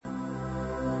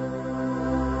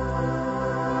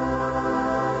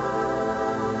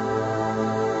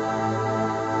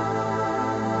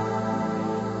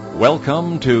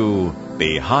Welcome to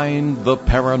Behind the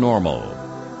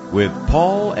Paranormal with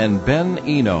Paul and Ben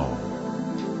Eno.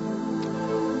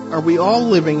 Are we all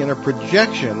living in a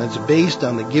projection that's based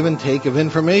on the give and take of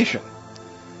information?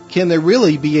 Can there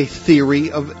really be a theory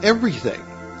of everything?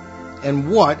 And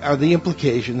what are the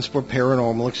implications for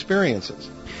paranormal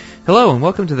experiences? Hello, and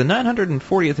welcome to the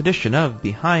 940th edition of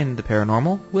Behind the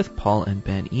Paranormal with Paul and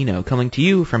Ben Eno, coming to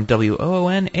you from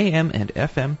WOON AM and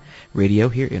FM radio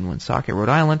here in Woonsocket, Rhode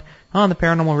Island, on the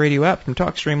Paranormal Radio app from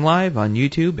TalkStream Live on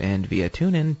YouTube and via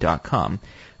TuneIn.com.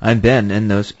 I'm Ben,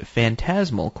 and those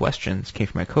phantasmal questions came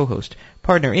from my co-host,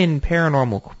 partner in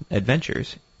paranormal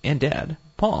adventures, and dad,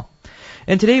 Paul.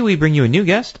 And today we bring you a new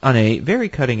guest on a very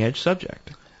cutting-edge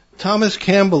subject. Thomas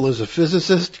Campbell is a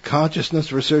physicist,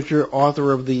 consciousness researcher,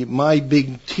 author of the My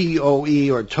Big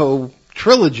TOE or TOE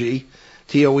trilogy,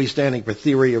 TOE standing for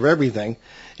Theory of Everything,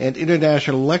 and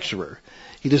international lecturer.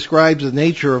 He describes the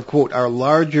nature of, quote, our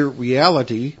larger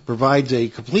reality, provides a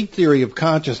complete theory of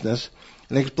consciousness,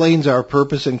 and explains our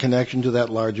purpose and connection to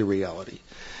that larger reality.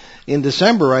 In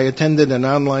December, I attended an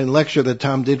online lecture that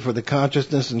Tom did for the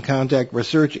Consciousness and Contact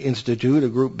Research Institute, a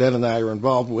group Ben and I are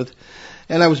involved with,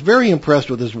 and I was very impressed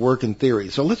with his work and theory.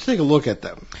 So let's take a look at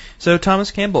them. So,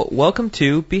 Thomas Campbell, welcome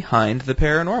to Behind the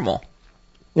Paranormal.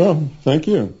 Well, thank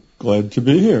you. Glad to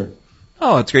be here.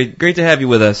 Oh, it's great to have you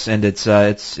with us, and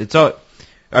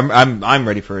I'm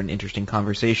ready for an interesting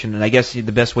conversation. And I guess the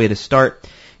best way to start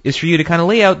is for you to kind of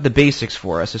lay out the basics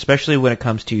for us, especially when it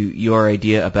comes to your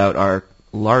idea about our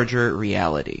larger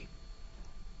reality.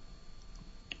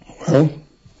 Well,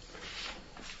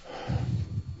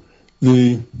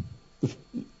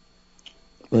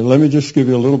 let me just give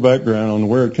you a little background on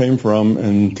where it came from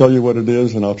and tell you what it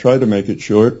is, and I'll try to make it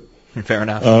short. Fair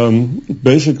enough.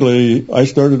 Basically, I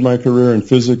started my career in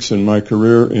physics and my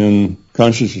career in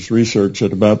consciousness research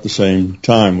at about the same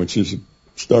time, which is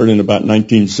starting about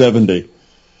 1970.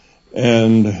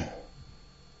 And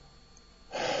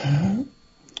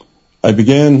I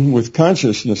began with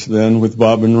consciousness then with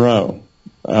Bob Monroe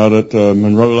out at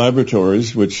Monroe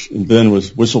Laboratories, which then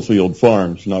was Whistlefield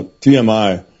Farms, not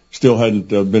TMI. Still hadn't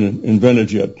been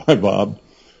invented yet by Bob.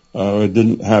 It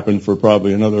didn't happen for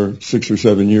probably another 6 or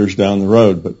 7 years down the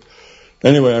road. But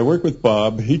anyway, I worked with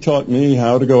Bob. He taught me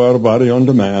how to go out of body on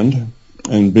demand.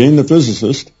 And being the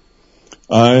physicist,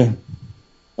 I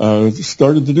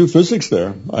started to do physics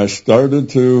there. I started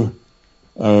to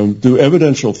do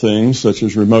evidential things such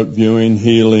as remote viewing,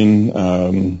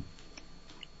 healing,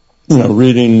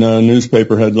 reading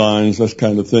newspaper headlines, that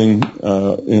kind of thing,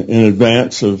 in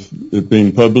advance of it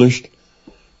being published,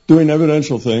 doing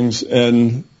evidential things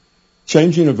and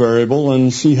changing a variable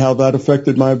and see how that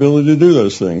affected my ability to do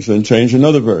those things, then change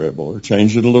another variable or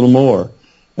change it a little more,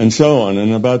 and so on.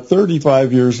 And about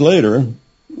 35 years later,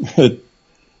 it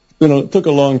took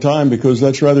a long time because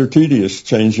that's rather tedious,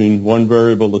 changing one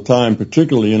variable at a time,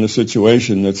 particularly in a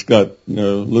situation that's got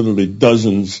literally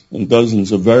dozens and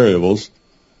dozens of variables.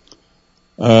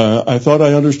 I thought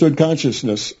I understood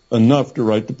consciousness enough to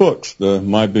write the books, the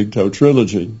My Big TOE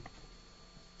trilogy.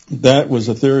 That was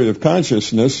a theory of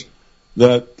consciousness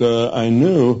that I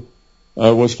knew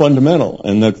was fundamental,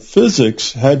 and that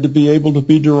physics had to be able to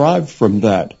be derived from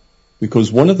that,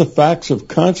 because one of the facts of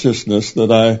consciousness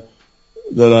that I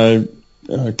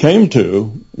came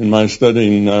to in my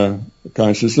studying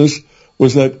consciousness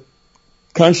was that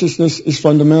consciousness is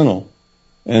fundamental,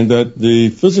 and that the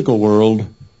physical world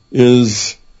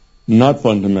is not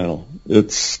fundamental.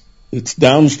 It's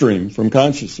downstream from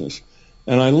consciousness.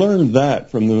 And I learned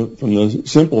that from the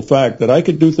simple fact that I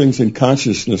could do things in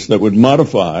consciousness that would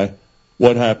modify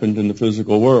what happened in the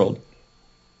physical world.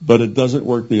 But it doesn't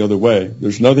work the other way.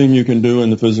 There's nothing you can do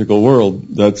in the physical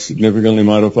world that significantly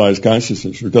modifies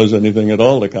consciousness or does anything at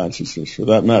all to consciousness, for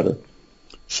that matter.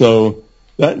 So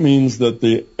that means that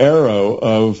the arrow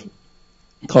of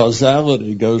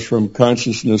causality goes from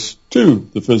consciousness to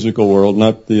the physical world,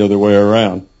 not the other way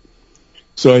around.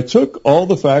 So I took all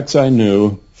the facts I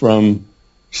knew from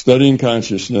studying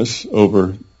consciousness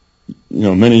over,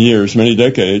 many years, many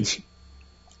decades,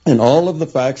 and all of the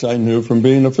facts I knew from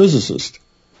being a physicist.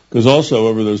 Because also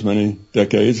over those many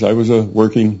decades, I was a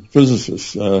working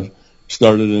physicist.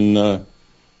 Started in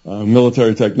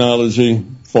military technology,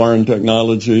 foreign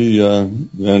technology,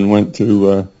 then went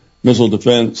to missile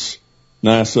defense,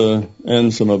 NASA,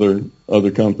 and some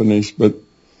other companies. But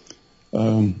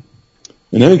in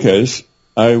any case,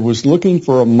 I was looking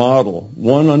for a model,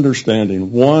 one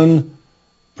understanding, one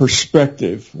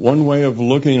perspective, one way of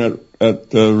looking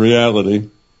at reality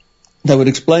that would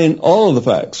explain all the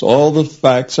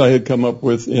facts I had come up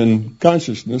with in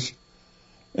consciousness,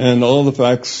 and all the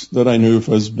facts that I knew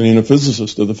as being a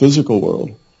physicist of the physical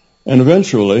world. And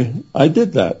eventually, I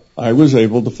did that. I was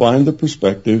able to find the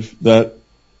perspective that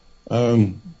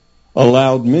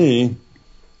allowed me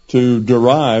to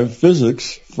derive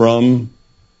physics from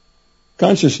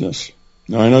consciousness.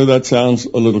 Now, I know that sounds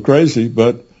a little crazy,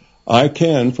 but I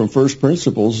can, from first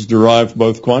principles, derive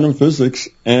both quantum physics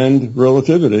and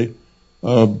relativity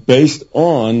based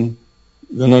on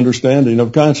an understanding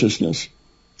of consciousness.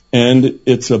 And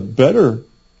it's a better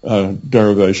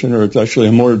derivation, or it's actually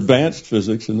a more advanced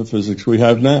physics than the physics we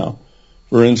have now.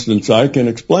 For instance, I can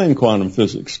explain quantum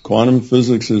physics. Quantum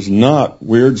physics is not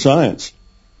weird science.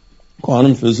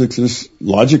 Quantum physics is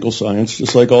logical science,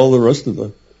 just like all the rest of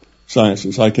the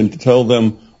sciences. I can tell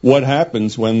them what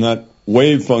happens when that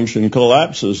wave function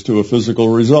collapses to a physical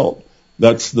result.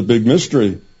 That's the big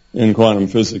mystery in quantum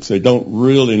physics. They don't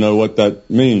really know what that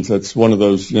means. That's one of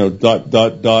those, dot,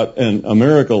 dot, dot, and a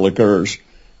miracle occurs.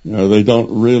 They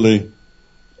don't really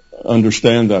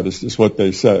understand that. It's just what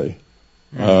they say.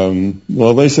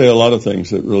 Well, they say a lot of things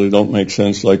that really don't make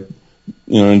sense, like,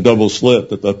 in double slit,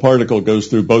 that the particle goes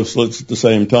through both slits at the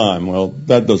same time. Well,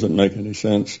 that doesn't make any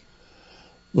sense.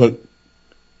 But,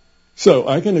 so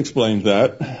I can explain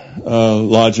that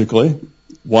logically,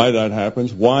 why that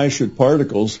happens. Why should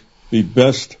particles be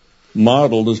best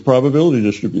modeled as probability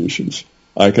distributions?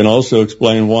 I can also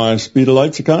explain why speed of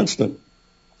light's a constant,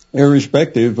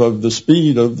 irrespective of the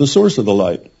speed of the source of the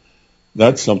light.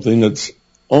 That's something that's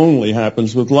only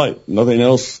happens with light. Nothing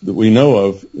else that we know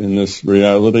of in this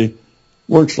reality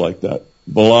works like that.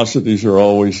 Velocities are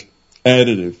always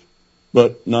additive,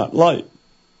 but not light.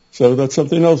 So that's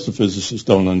something else the physicists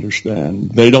don't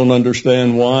understand. They don't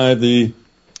understand why the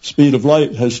speed of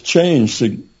light has changed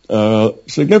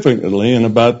significantly in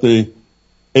about the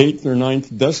 8th or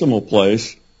 9th decimal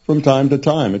place from time to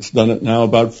time. It's done it now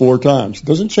about 4 times. It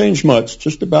doesn't change much,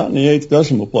 just about in the 8th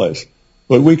decimal place.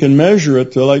 But we can measure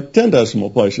it to like 10 decimal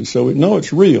places, so we know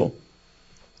it's real.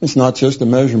 It's not just a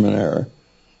measurement error.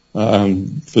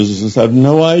 Physicists have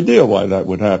no idea why that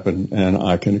would happen, and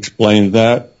I can explain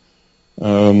that.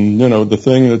 The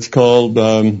thing that's called,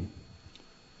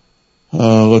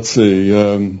 let's see,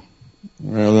 well,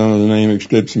 the name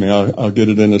escapes me. I'll get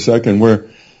it in a second, where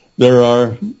there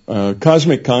are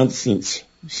cosmic constants,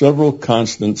 several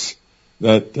constants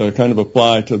that kind of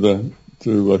apply to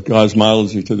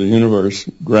cosmology, to the universe,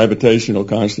 gravitational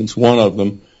constants, one of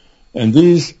them. And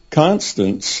these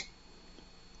constants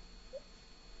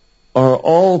are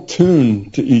all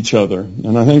tuned to each other.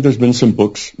 And I think there's been some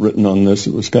books written on this.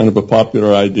 It was kind of a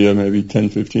popular idea maybe 10,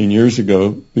 15 years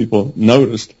ago. People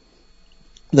noticed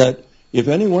that if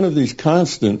any one of these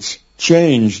constants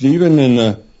changed, even in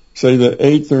the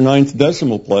 8th or 9th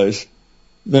decimal place,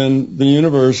 then the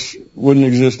universe wouldn't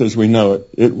exist as we know it.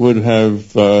 It would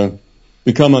have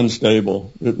become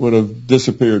unstable. It would have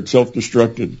disappeared,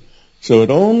 self-destructed. So it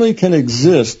only can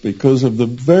exist because of the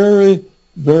very,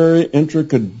 very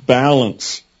intricate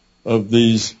balance of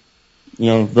these,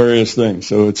 various things.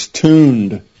 So it's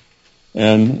tuned.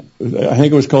 And I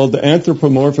think it was called the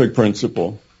anthropomorphic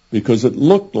principle, because it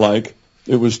looked like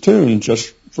it was tuned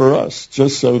just for us,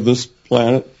 just so this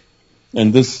planet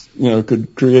and this,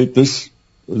 could create this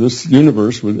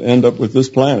universe would end up with this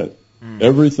planet.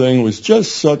 Everything was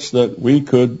just such that we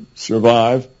could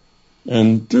survive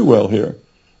and do well here.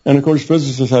 And of course,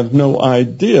 physicists have no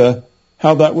idea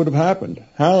how that would have happened.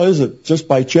 How is it, just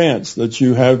by chance, that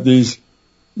you have this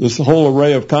whole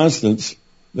array of constants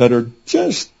that are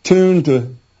just tuned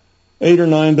to 8 or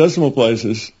 9 decimal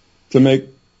places to make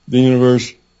the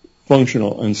universe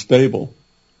functional and stable?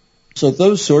 So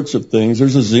those sorts of things.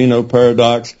 There's a Zeno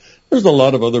paradox. There's a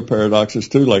lot of other paradoxes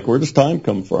too, like where does time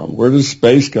come from? Where does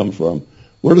space come from?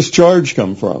 Where does charge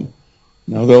come from?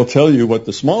 Now they'll tell you what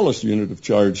the smallest unit of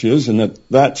charge is, and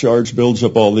that charge builds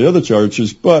up all the other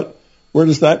charges, but where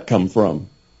does that come from?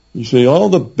 You see, all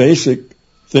the basic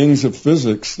things of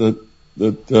physics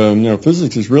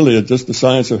physics is really just the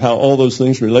science of how all those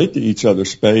things relate to each other: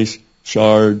 space,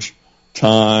 charge,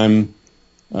 time,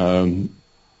 the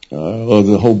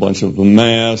whole bunch of the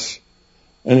mass.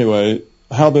 Anyway,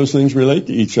 how those things relate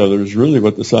to each other is really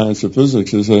what the science of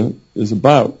physics is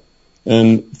about.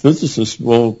 And physicists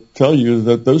will tell you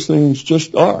that those things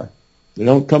just are. They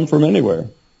don't come from anywhere.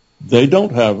 They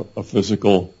don't have a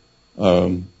physical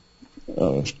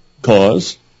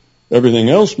cause. Everything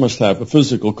else must have a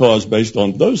physical cause based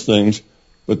on those things,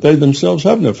 but they themselves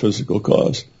have no physical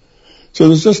cause. So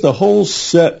there's just a whole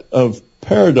set of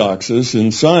paradoxes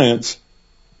in science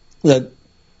that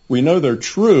we know they're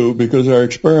true because our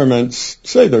experiments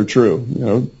say they're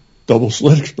true. Double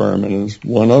slit experiment is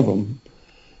one of them.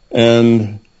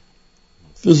 And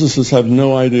physicists have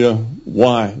no idea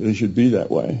why they should be that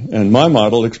way. And my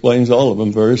model explains all of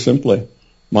them very simply.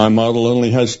 My model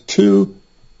only has two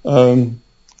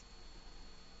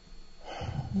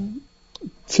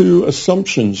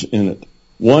assumptions in it.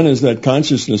 One is that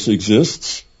consciousness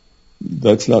exists.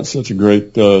 That's not such a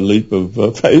great leap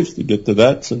of faith to get to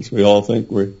that, since we all think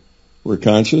we're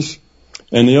conscious.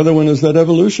 And the other one is that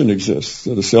evolution exists,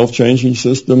 that a self-changing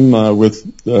system with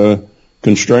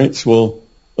constraints will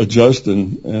adjust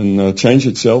and change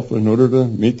itself in order to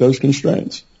meet those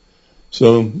constraints.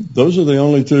 So those are the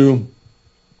only two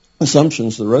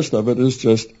assumptions. The rest of it is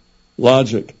just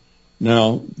logic.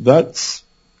 Now, that's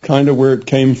kind of where it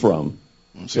came from.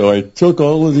 Okay. So I took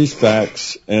all of these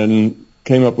facts and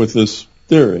came up with this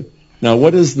theory. Now,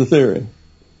 what is the theory?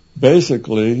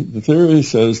 Basically, the theory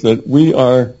says that we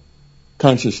are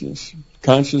consciousness.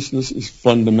 Consciousness is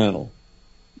fundamental.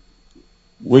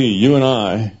 We, you and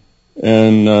I,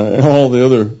 and all the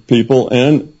other people,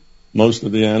 and most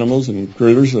of the animals and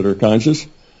critters that are conscious,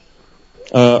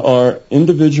 are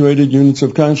individuated units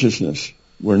of consciousness.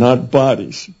 We're not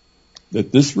bodies.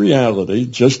 That this reality,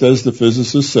 just as the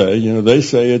physicists say, they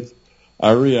say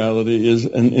our reality is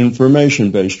an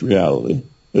information-based reality.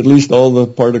 At least all the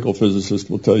particle physicists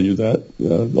will tell you that.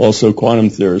 Also, quantum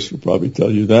theorists will probably tell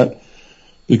you that,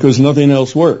 because nothing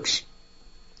else works.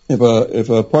 If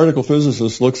a particle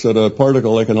physicist looks at a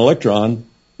particle like an electron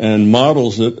and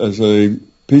models it as a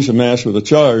piece of mass with a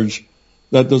charge,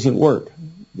 that doesn't work.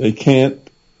 They can't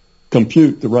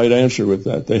compute the right answer with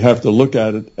that. They have to look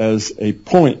at it as a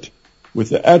point with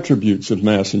the attributes of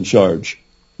mass and charge,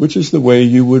 which is the way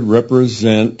you would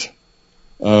represent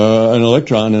an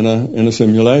electron in a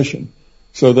simulation.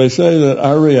 So they say that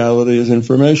our reality is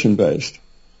information-based.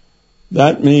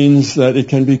 That means that it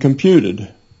can be computed.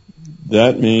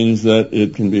 That means that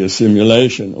it can be a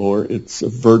simulation, or it's a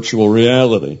virtual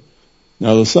reality.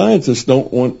 Now, the scientists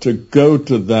don't want to go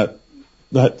to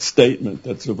that statement,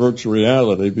 that's a virtual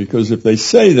reality, because if they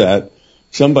say that,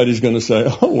 somebody's going to say,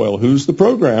 oh, well, who's the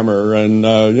programmer? And,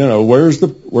 where's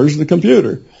the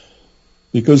computer?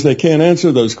 Because they can't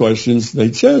answer those questions, they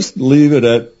just leave it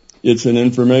at it's an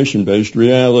information-based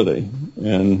reality.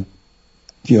 And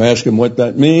if you ask them what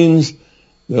that means,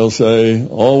 they'll say,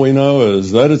 all we know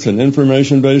is that it's an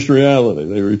information-based reality.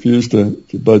 They refuse to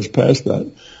budge past that.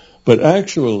 But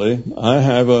actually, I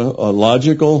have a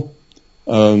logical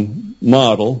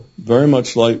model, very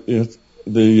much like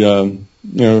the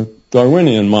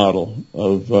Darwinian model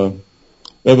of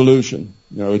evolution.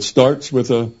 It starts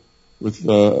with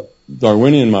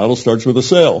Darwinian model starts with a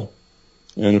cell.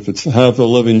 And if it's half a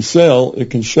living cell, it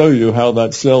can show you how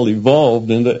that cell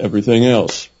evolved into everything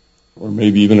else, or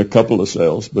maybe even a couple of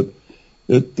cells, but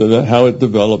how it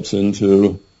develops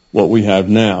into what we have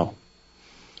now.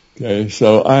 Okay,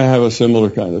 so I have a similar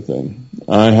kind of thing.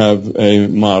 I have a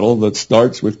model that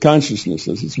starts with consciousness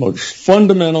as its most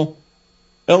fundamental,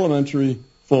 elementary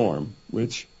form,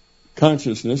 which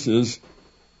consciousness is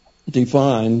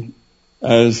defined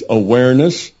as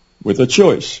awareness with a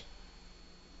choice.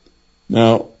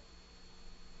 Now,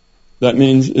 that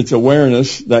means it's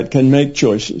awareness that can make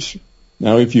choices.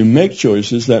 Now, if you make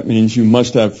choices, that means you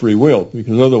must have free will,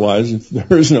 because otherwise, if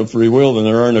there is no free will, then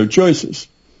there are no choices.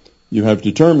 You have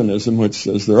determinism, which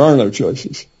says there are no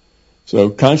choices. So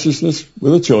consciousness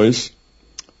with a choice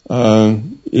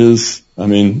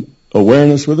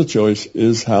awareness with a choice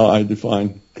is how I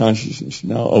define consciousness.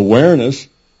 Now, awareness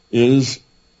is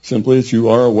simply that you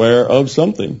are aware of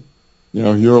something.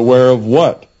 You're aware of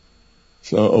what?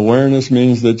 So awareness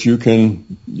means that you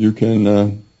can let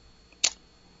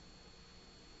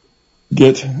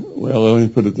me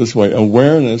put it this way.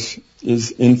 Awareness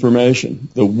is information.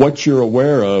 The what you're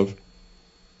aware of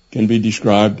can be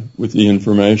described with the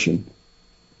information.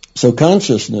 So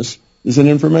consciousness is an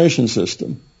information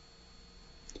system,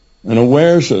 an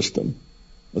aware system,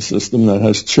 a system that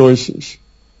has choices.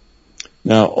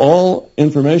 Now, all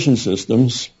information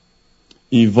systems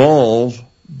evolve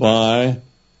by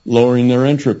lowering their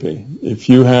entropy. If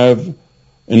you have an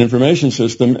information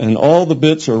system and all the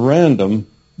bits are random,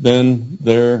 then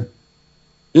there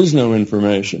is no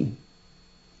information.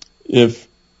 If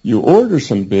you order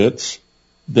some bits,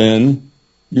 then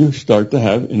you start to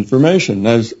have information.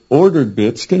 As ordered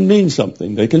bits can mean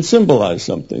something. They can symbolize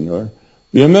something or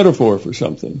be a metaphor for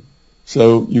something.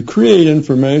 So you create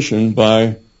information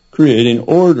by creating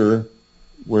order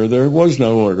where there was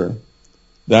no order.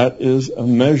 That is a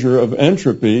measure of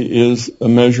entropy, is a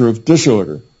measure of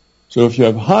disorder. So if you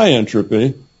have high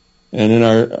entropy, and in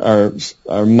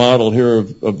our model here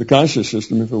of the conscious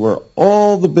system, if it were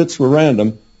all the bits were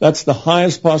random, that's the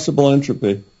highest possible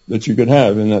entropy that you could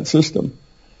have in that system.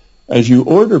 As you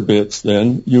order bits,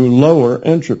 then, you lower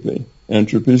entropy.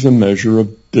 Entropy is a measure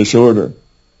of disorder.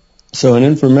 So an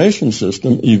information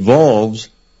system evolves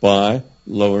by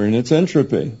lowering its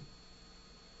entropy.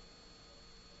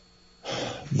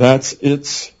 That's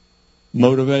its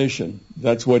motivation.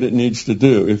 That's what it needs to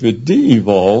do. If it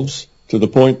de-evolves to the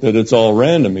point that it's all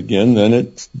random again, then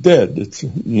it's dead. It's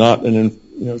not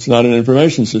it's not an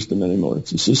information system anymore.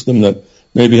 It's a system that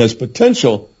maybe has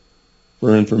potential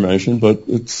for information, but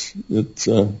it's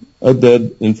a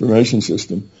dead information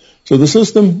system. So the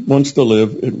system wants to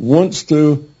live. It wants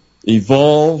to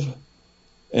evolve,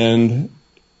 and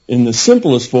in the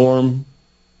simplest form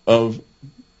of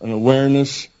an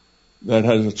awareness that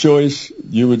has a choice,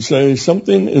 you would say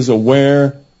something is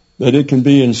aware that it can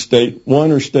be in state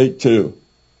 1 or state 2.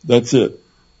 That's it.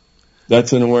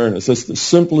 That's an awareness. That's the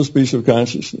simplest piece of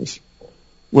consciousness.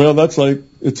 Well, that's like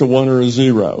it's a 1 or a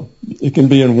 0. It can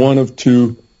be in one of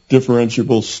two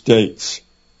differentiable states.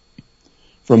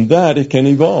 From that, it can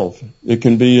evolve. It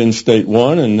can be in state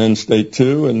 1 and then state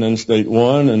 2 and then state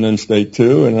 1 and then state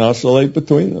 2 and oscillate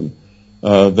between them.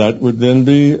 That would then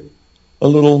be a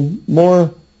little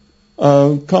more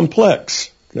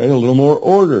complex, okay, a little more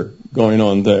order going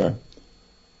on there.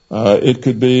 It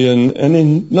could be in any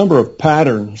number of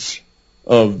patterns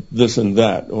of this and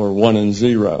that, or 1 and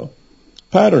 0.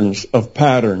 Patterns of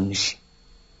patterns.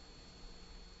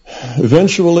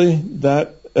 Eventually,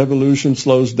 that evolution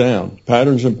slows down.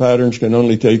 Patterns and patterns can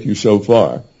only take you so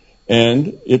far.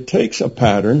 And it takes a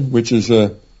pattern, which is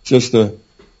just a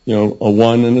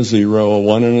 1 and a 0, a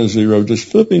 1 and a 0,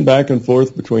 just flipping back and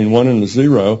forth between 1 and a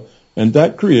 0, and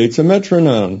that creates a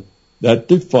metronome. That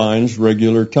defines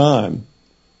regular time.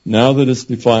 Now that it's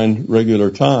defined regular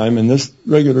time, and this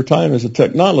regular time is a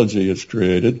technology it's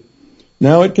created,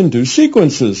 now it can do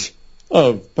sequences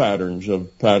of patterns of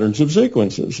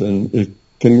sequences, and it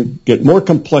can get more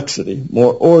complexity,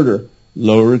 more order,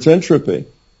 lower its entropy.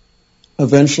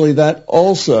 Eventually that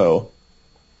also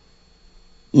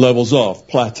levels off,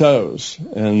 plateaus,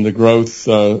 and the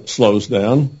growth slows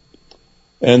down.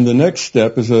 And the next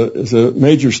step is a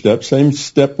major step, same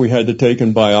step we had to take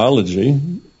in biology,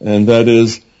 and that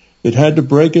is it had to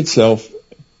break itself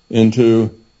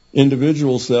into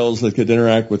individual cells that could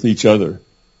interact with each other.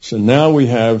 So now we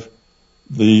have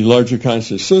the larger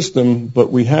conscious system,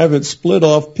 but we have it split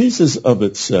off pieces of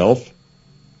itself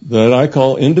that I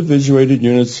call individuated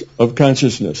units of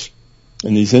consciousness.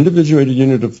 And these individuated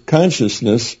units of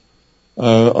consciousness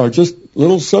are just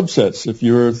little subsets. If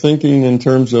you were thinking in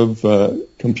terms of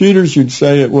computers, you'd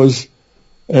say it was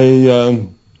a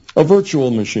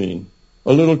virtual machine,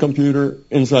 a little computer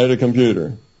inside a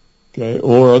computer. Okay,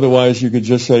 or otherwise you could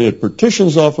just say it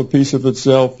partitions off a piece of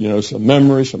itself, some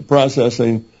memory, some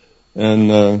processing,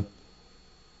 and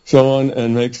so on,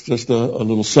 and makes just a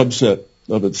little subset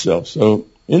of itself. So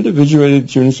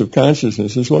individuated units of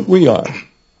consciousness is what we are.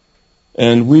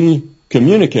 And we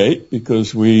communicate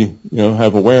because we,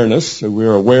 have awareness, so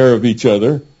we're aware of each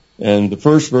other, and the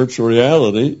first virtual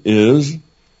reality is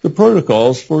the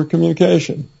protocols for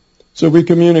communication. So we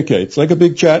communicate. It's like a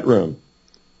big chat room.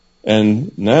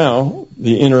 And now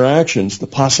the interactions, the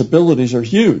possibilities are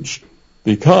huge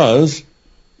because,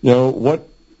 what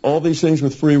all these things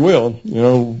with free will,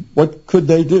 what could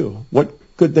they do? What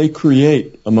could they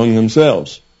create among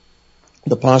themselves?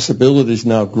 The possibilities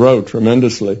now grow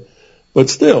tremendously. But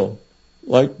still,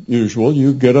 like usual,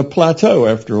 you get a plateau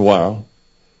after a while.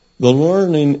 The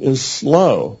learning is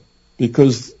slow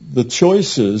because the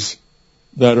choices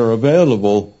that are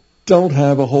available don't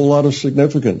have a whole lot of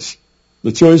significance.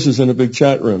 The choices in a big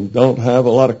chat room don't have a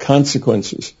lot of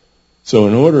consequences. So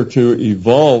in order to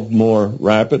evolve more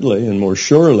rapidly and more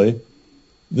surely,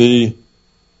 the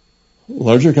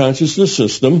larger consciousness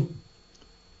system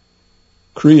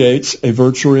creates a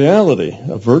virtual reality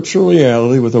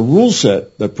with a rule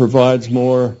set that provides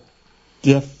more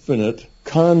definite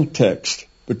context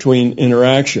between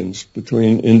interactions,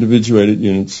 between individuated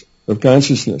units of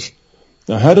consciousness.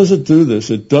 Now, how does it do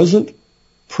this? It doesn't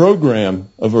program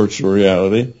a virtual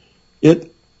reality.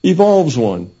 It evolves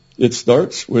one. It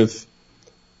starts with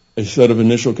a set of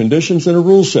initial conditions and a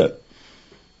rule set.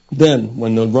 Then,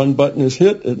 when the run button is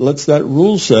hit, it lets that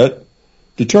rule set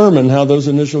determine how those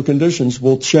initial conditions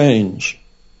will change.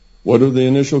 What are the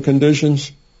initial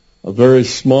conditions? A very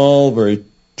small, very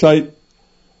tight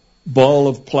ball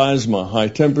of plasma, high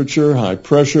temperature, high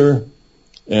pressure,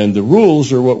 and the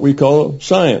rules are what we call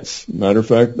science. Matter of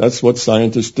fact, that's what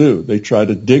scientists do. They try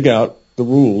to dig out the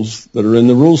rules that are in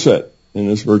the rule set in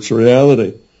this virtual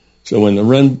reality. So when the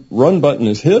run button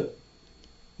is hit,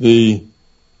 the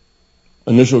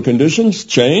initial conditions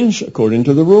change according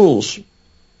to the rules.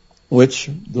 which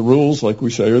the rules, like we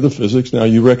say, are the physics. Now,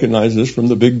 you recognize this from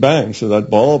the Big Bang. So that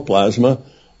ball of plasma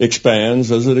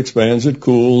expands. As it expands, it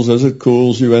cools. As it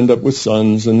cools, you end up with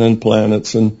suns and then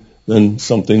planets and then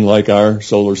something like our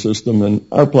solar system and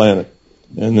our planet,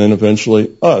 and then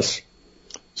eventually us.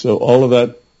 So all of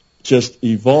that just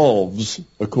evolves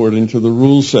according to the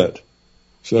rule set.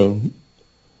 So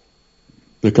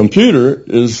the computer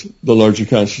is the larger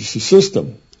consciousness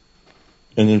system,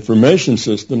 an information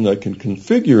system that can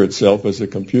configure itself as a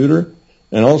computer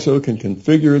and also can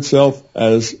configure itself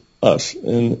as us,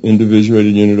 an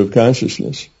individuated unit of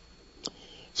consciousness.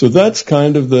 So that's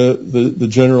kind of the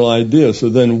general idea. So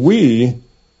then we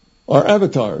are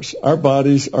avatars. Our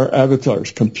bodies are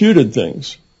avatars, computed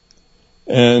things.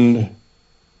 And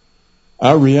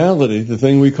our reality, the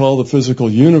thing we call the physical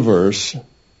universe,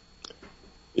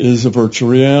 is a virtual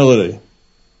reality.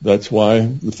 That's why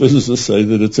the physicists say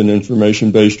that it's an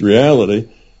information-based reality,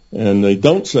 and they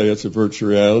don't say it's a virtual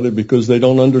reality because they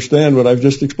don't understand what I've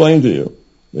just explained to you.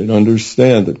 They don't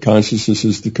understand that consciousness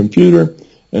is the computer,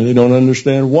 and they don't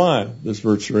understand why this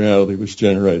virtual reality was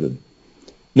generated.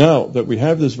 Now that we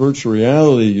have this virtual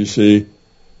reality, you see,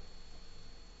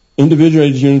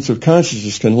 individuated units of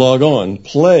consciousness can log on,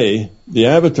 play the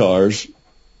avatars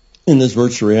in this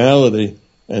virtual reality,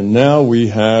 and now we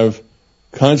have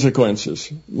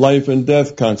consequences, life and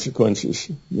death consequences,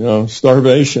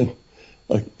 starvation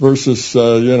versus,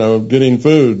 getting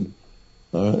food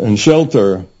and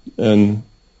shelter and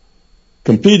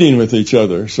competing with each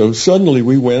other. So suddenly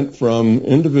we went from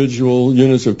individual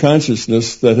units of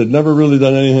consciousness that had never really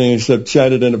done anything except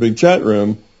chatted in a big chat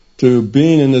room to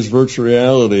being in this virtual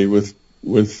reality with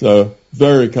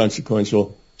very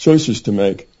consequential choices to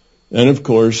make. And of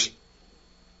course,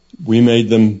 we made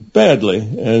them badly,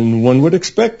 and one would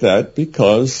expect that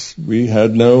because we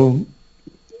had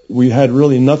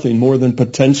really nothing more than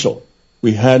potential.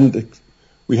 We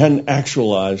hadn't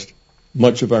actualized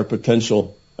much of our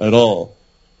potential at all.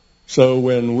 So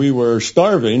when we were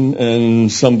starving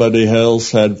and somebody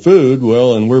else had food,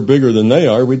 and we're bigger than they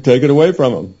are, we'd take it away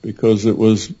from them because it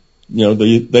was,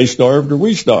 they starved or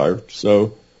we starved.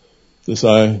 So this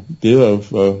idea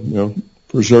of,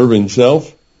 preserving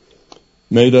self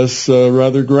made us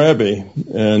rather grabby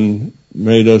and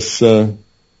made us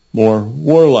more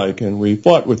warlike, and we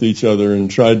fought with each other and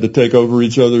tried to take over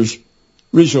each other's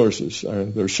resources.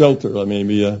 Their shelter,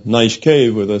 maybe a nice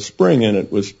cave with a spring in it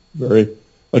was very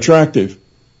attractive.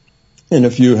 And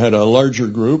if you had a larger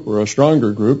group or a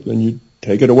stronger group, then you'd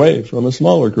take it away from a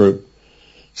smaller group.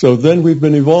 So then we've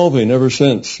been evolving ever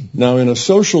since. Now in a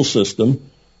social system,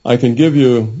 I can give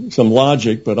you some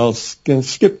logic, but I'll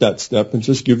skip that step and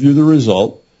just give you the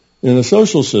result. In a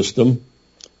social system,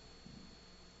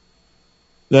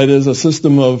 that is a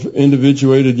system of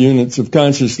individuated units of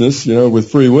consciousness,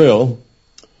 with free will,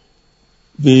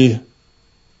 the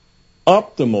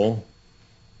optimal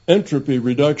entropy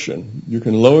reduction, you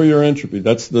can lower your entropy.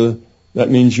 That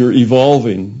means you're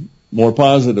evolving more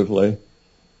positively.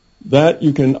 That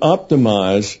you can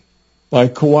optimize by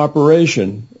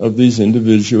cooperation of these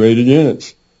individuated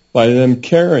units, by them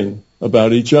caring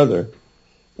about each other.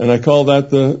 And I call that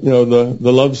the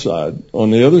love side.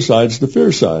 On the other side is the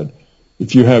fear side.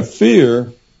 If you have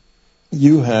fear,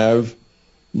 you have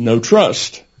no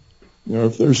trust.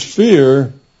 If there's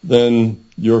fear, then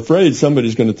you're afraid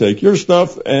somebody's going to take your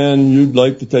stuff and you'd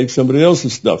like to take somebody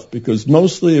else's stuff, because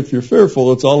mostly if you're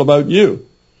fearful, it's all about you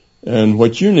and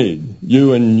what you need,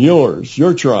 you and yours,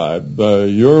 your tribe,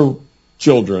 your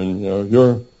children,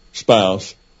 your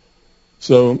spouse.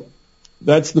 So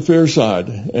that's the fear side.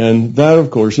 And that,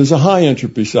 of course, is a high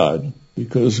entropy side,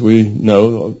 because we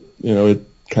know, it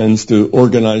tends to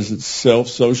organize itself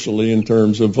socially in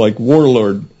terms of like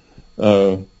warlord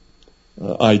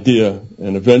idea.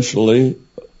 And eventually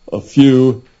a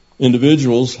few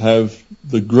individuals have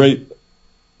the great,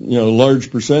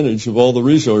 large percentage of all the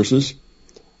resources,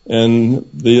 and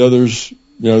the others,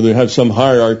 they have some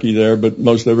hierarchy there, but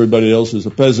most everybody else is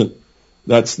a peasant.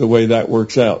 That's the way that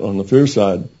works out on the fear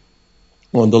side.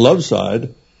 On the love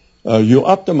side, you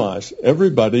optimize.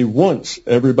 Everybody wants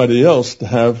everybody else to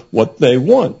have what they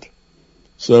want.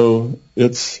 So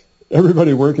it's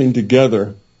everybody working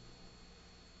together.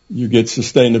 You get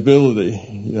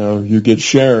sustainability, you get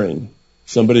sharing.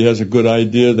 Somebody has a good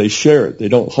idea, they share it. They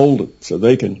don't hold it so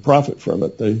they can profit from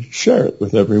it. They share it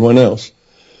with everyone else.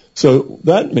 So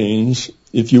that means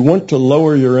if you want to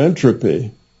lower your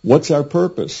entropy, what's our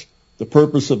purpose? The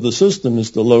purpose of the system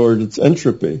is to lower its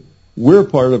entropy. We're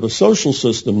part of a social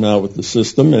system now with the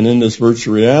system, and in this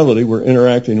virtual reality, we're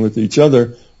interacting with each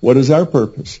other. What is our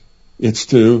purpose? It's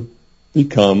to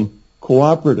become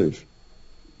cooperative,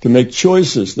 to make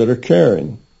choices that are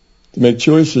caring, to make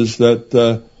choices that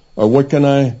are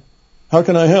how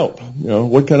can I help?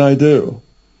 What can I do?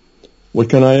 What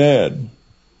can I add?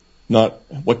 Not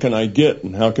what can I get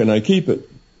and how can I keep it?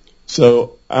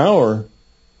 So our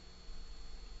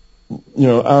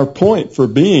point for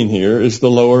being here is to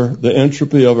lower the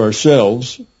entropy of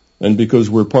ourselves, and because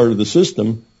we're part of the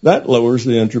system, that lowers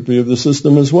the entropy of the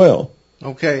system as well.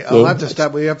 Okay, I'll have to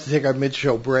stop. We have to take our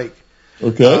mid-show break.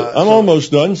 Okay, I'm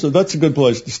almost done, so that's a good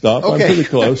place to stop. Okay. I'm pretty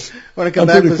close. I want to come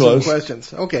back with some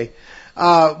questions. Okay.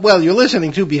 Well, you're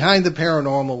listening to Behind the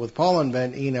Paranormal with Paul and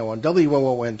Ben Eno on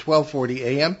WOON 1240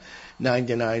 AM,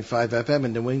 99.5 FM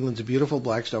in New England's beautiful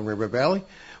Blackstone River Valley.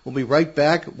 We'll be right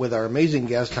back with our amazing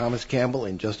guest, Thomas Campbell,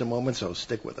 in just a moment, so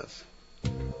stick with us.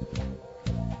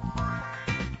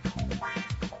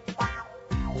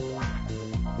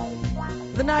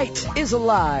 The night is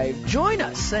alive. Join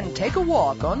us and take a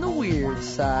walk on the weird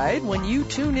side when you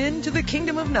tune in to The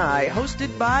Kingdom of Nye,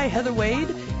 hosted by Heather Wade,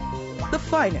 the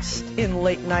finest in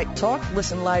late night talk.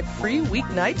 Listen live free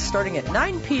weeknights starting at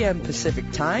 9 p.m.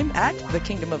 Pacific time at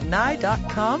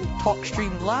thekingdomofnye.com,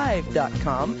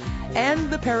 talkstreamlive.com, and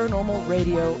the Paranormal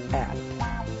Radio app.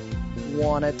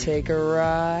 Wanna take a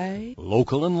ride?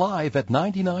 Local and live at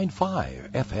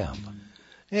 99.5 FM.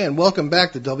 And welcome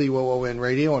back to WOON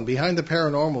Radio and Behind the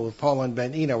Paranormal with Paul and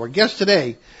Ben Eno. Our guest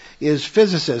today is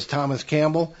physicist Thomas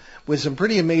Campbell with some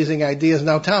pretty amazing ideas.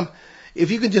 Now, Tom, if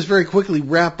you could just very quickly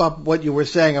wrap up what you were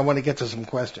saying, I want to get to some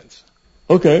questions.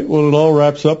 Okay, well, it all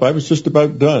wraps up. I was just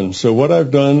about done. So what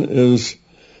I've done is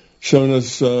shown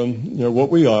us, what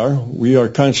we are. We are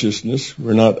consciousness.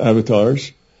 We're not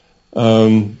avatars.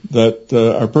 That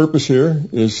our purpose here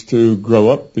is to grow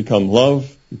up, become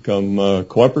love, become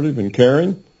cooperative and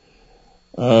caring.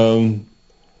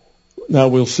 Now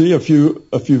we'll see a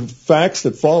few facts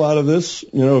that fall out of this.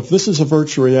 If this is a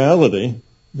virtual reality,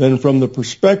 then from the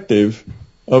perspective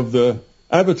of the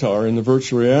avatar in the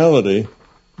virtual reality,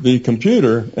 the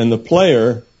computer and the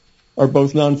player are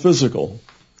both non-physical.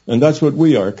 And that's what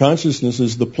we are. Consciousness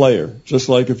is the player. Just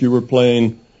like if you were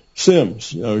playing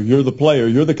Sims, you're the player,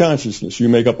 you're the consciousness. You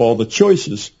make up all the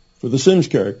choices for the Sims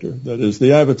character, that is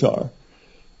the avatar.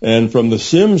 And from the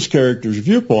Sims character's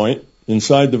viewpoint,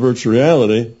 inside the virtual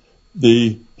reality,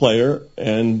 the player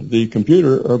and the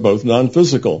computer are both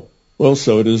non-physical. Well,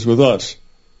 so it is with us.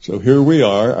 So here we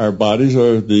are. Our bodies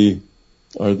are the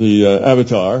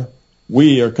avatar.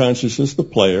 We are consciousness, the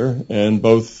player, and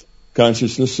both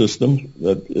consciousness system,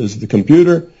 that is the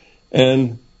computer,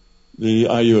 and the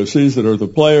IUOCs that are the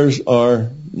players are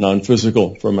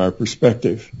non-physical from our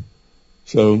perspective.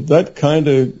 So that kind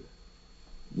of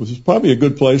was probably a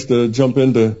good place to jump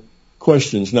into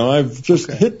questions. Now, I've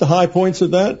just hit the high points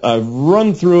of that. I've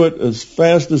run through it as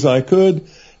fast as I could.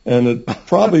 And it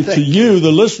probably to you,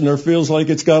 the listener, feels like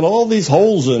it's got all these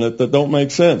holes in it that don't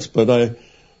make sense. But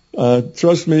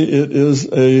trust me, it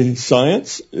is a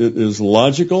science. It is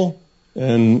logical,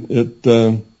 and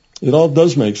it all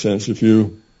does make sense if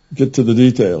you get to the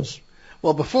details.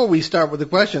 Well, before we start with the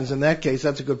questions, in that case,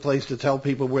 that's a good place to tell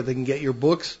people where they can get your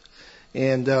books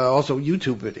and also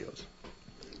YouTube videos.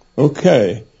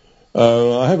 Okay.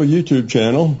 I have a YouTube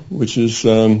channel, which is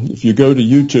if you go to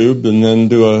YouTube and then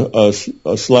do a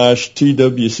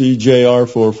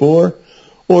 /TWCJR44,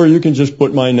 or you can just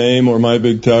put my name or my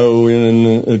big toe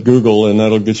in at Google, and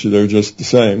that'll get you there just the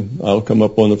same. I'll come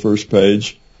up on the first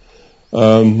page.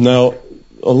 Now,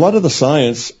 a lot of the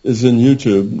science is in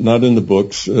YouTube, not in the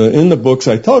books. In the books,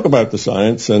 I talk about the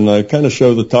science, and I kind of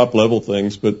show the top-level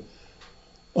things, but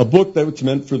a book that's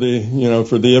meant for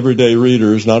the everyday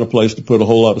reader is not a place to put a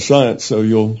whole lot of science. So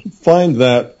you'll find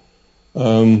that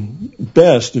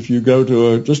best if you go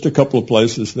to just a couple of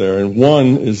places there. And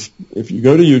one is if you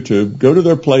go to YouTube, go to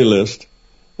their playlist,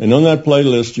 and on that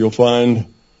playlist you'll find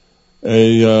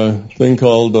a thing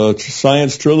called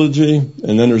Science Trilogy,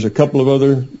 and then there's a couple of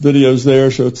other videos there.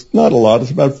 So it's not a lot.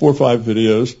 It's about 4 or 5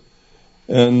 videos,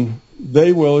 and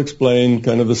they will explain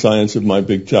kind of the science of my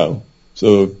big toe.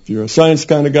 So if you're a science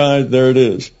kind of guy, there it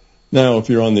is. Now, if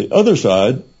you're on the other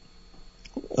side,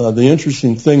 the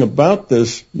interesting thing about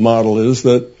this model is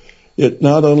that it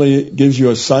not only gives you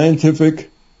a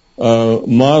scientific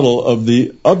model of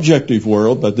the objective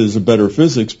world, that is a better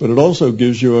physics, but it also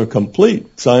gives you a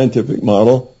complete scientific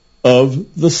model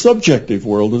of the subjective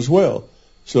world as well.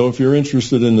 So if you're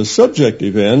interested in the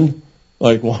subjective end,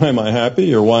 like why am I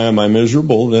happy or why am I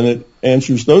miserable, then it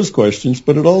answers those questions,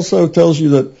 but it also tells you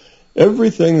that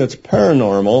everything that's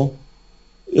paranormal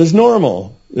is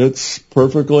normal. It's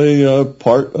perfectly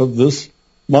part of this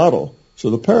model. So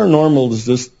the paranormal is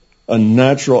just a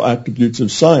natural attributes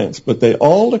of science, but they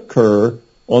all occur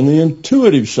on the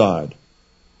intuitive side.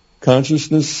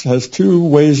 consciousness has two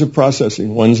ways of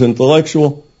processing. One's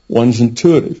intellectual, one's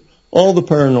intuitive. All the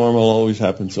paranormal always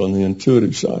happens on the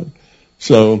intuitive side.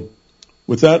 So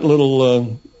with that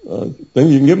little thing,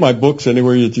 you can get my books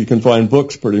anywhere that you can find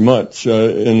books pretty much.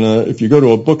 If you go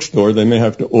to a bookstore, they may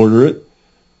have to order it.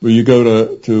 But you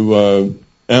go to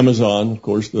Amazon, of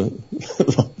course,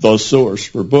 the source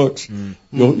for books.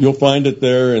 Mm-hmm. You'll find it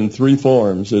there in three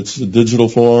forms. It's a digital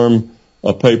form,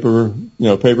 a paper,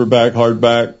 paperback,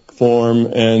 hardback form,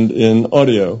 and in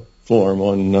audio form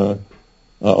on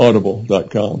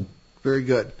audible.com. Very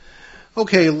good.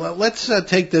 Okay, let's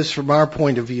take this from our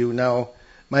point of view. Now,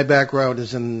 my background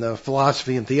is in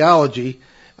philosophy and theology,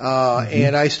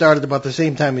 and I started about the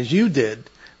same time as you did,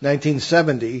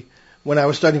 1970, when I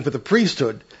was studying for the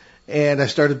priesthood. And I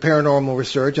started paranormal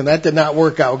research, and that did not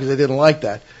work out because I didn't like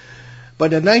that.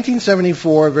 But in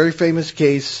 1974, a very famous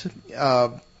case,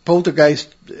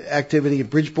 poltergeist activity in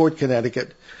Bridgeport,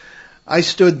 Connecticut, I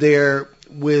stood there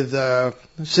with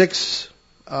 6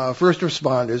 first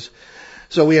responders.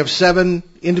 So we have 7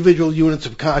 individual units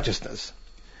of consciousness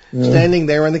standing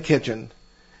there in the kitchen,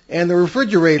 and the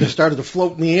refrigerator started to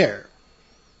float in the air.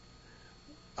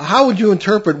 How would you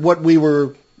interpret what we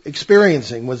were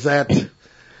experiencing? Was that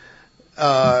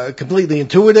completely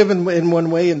intuitive in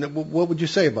one way, and what would you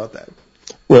say about that?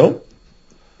 Well,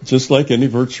 just like any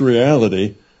virtual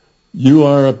reality, you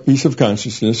are a piece of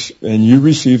consciousness, and you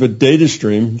receive a data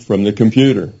stream from the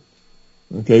computer.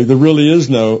 Okay, there really is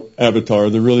no avatar.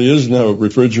 There really is no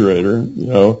refrigerator.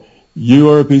 You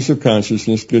are a piece of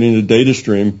consciousness getting a data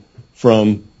stream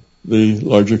from the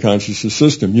larger consciousness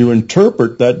system. You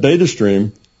interpret that data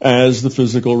stream as the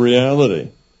physical reality.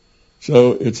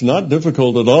 So it's not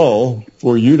difficult at all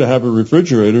for you to have a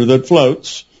refrigerator that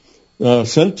floats,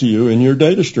 sent to you in your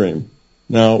data stream.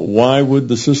 Now, why would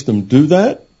the system do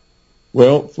that?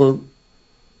 Well,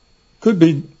 could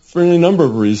be for any number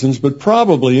of reasons, but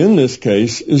probably in this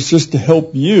case is just to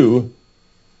help you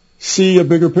see a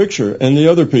bigger picture and the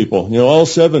other people. All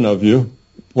 7 of you,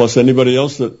 plus anybody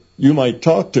else that you might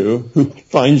talk to who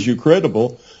finds you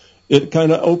credible, it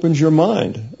kind of opens your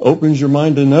mind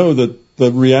to know that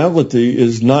the reality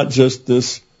is not just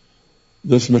this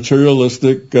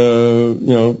materialistic,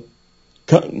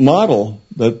 model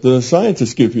that the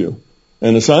scientists give you.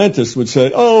 And the scientists would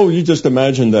say, "Oh, you just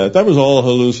imagined that. That was all a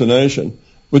hallucination."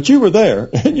 But you were there,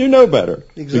 and you know better.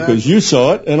 Exactly. Because you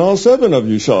saw it, and all 7 of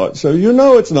you saw it. So you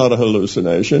know it's not a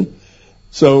hallucination.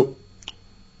 So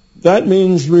that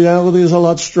means reality is a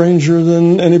lot stranger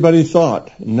than anybody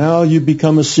thought. Now you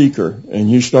become a seeker, and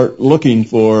you start looking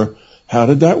for, how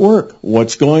did that work?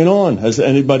 What's going on? Has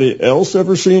anybody else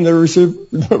ever seen the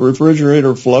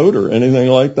refrigerator float or anything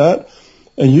like that?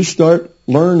 And you start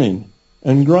learning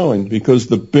and growing, because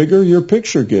the bigger your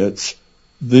picture gets,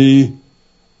 the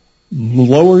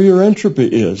lower your entropy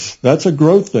is. That's a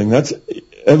growth thing. That's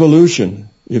evolution.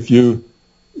 If you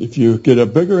get a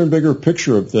bigger and bigger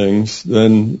picture of things,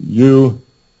 then you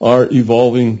are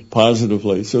evolving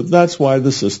positively. So that's why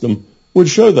the system would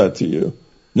show that to you.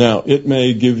 Now, it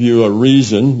may give you a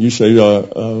reason. You say,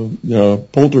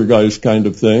 poltergeist kind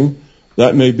of thing.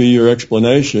 That may be your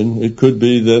explanation. It could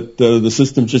be that the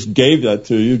system just gave that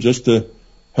to you just to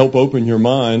help open your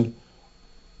mind.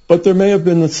 But there may have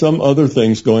been some other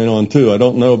things going on, too. I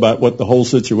don't know about what the whole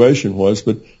situation was,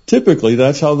 but typically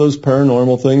that's how those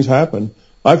paranormal things happen.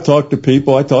 I've talked to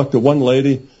people. I talked to one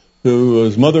lady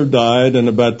whose mother died, and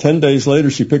about 10 days later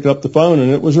she picked up the phone,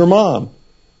 and it was her mom.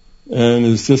 And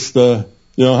it's just,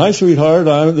 "Hi,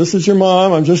 sweetheart, this is your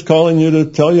mom. I'm just calling you to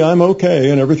tell you I'm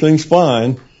okay and everything's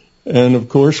fine." And, of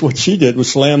course, what she did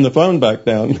was slam the phone back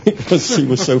down because she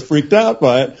was so freaked out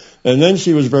by it. And then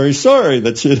she was very sorry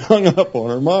that she had hung up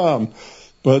on her mom.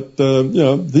 But,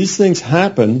 these things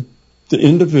happen to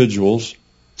individuals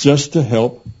just to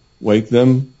help wake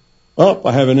them up.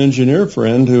 I have an engineer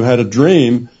friend who had a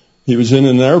dream. He was in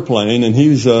an airplane, and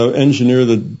he's an engineer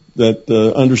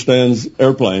that understands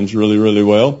airplanes really, really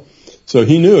well. So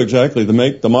he knew exactly the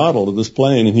make, the model of this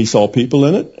plane, and he saw people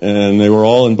in it, and they were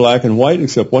all in black and white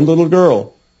except one little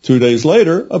girl. 2 days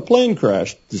later, a plane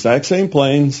crashed. Exact same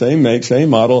plane, same make, same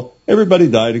model. Everybody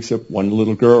died except one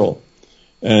little girl.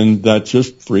 And that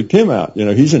just freaked him out.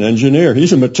 He's an engineer.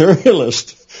 He's a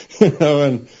materialist.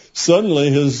 And suddenly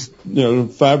his,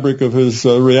 fabric of his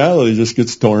reality just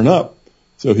gets torn up.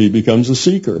 So he becomes a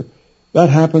seeker. That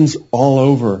happens all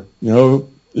over.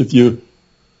 If you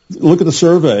look at the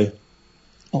survey,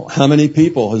 how many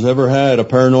people has ever had a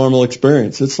paranormal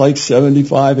experience? It's like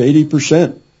 75,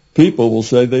 80% people will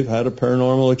say they've had a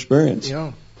paranormal experience.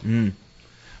 Yeah. Mm.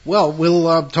 Well,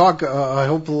 we'll talk, I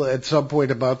hope, at some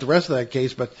point about the rest of that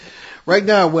case. But right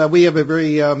now, we have a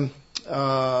very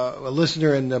a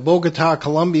listener in Bogota,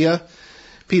 Colombia,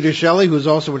 Peter Shelley, who's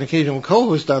also an occasional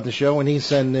co-host on the show, and he's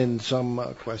sending in some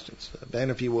questions. Ben,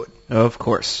 if you would. Of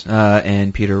course.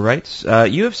 And Peter writes,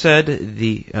 you have said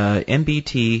the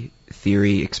MBT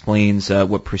theory explains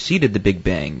what preceded the Big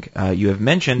Bang. You have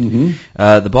mentioned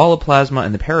the ball of plasma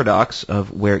and the paradox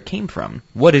of where it came from.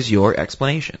 What is your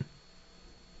explanation?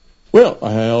 Well,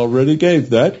 I already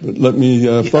gave that, but let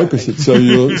me focus it so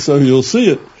you'll see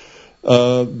it.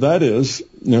 That is,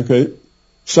 okay,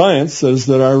 science says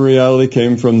that our reality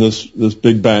came from this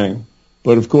Big Bang.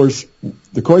 But of course,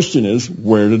 the question is,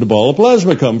 where did the ball of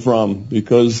plasma come from?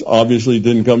 Because obviously it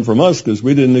didn't come from us because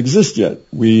we didn't exist yet.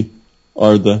 We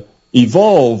are the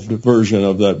evolved version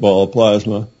of that ball of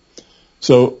plasma.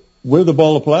 So where the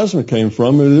ball of plasma came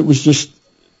from, it was just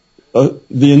the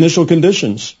initial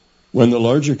conditions when the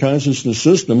larger consciousness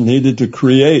system needed to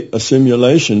create a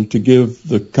simulation to give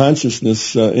the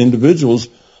consciousness individuals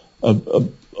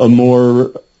a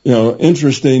more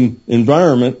interesting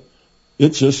environment. It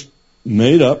just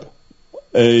made up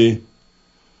a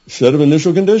set of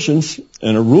initial conditions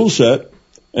and a rule set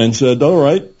and said, all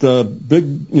right,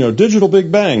 digital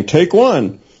Big Bang, take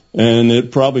one. And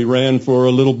it probably ran for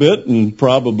a little bit and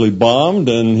probably bombed,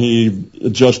 and he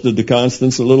adjusted the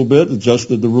constants a little bit,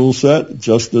 adjusted the rule set,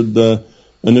 adjusted the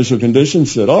initial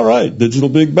conditions, said, all right, digital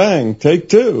Big Bang, take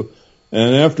two.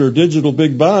 And after digital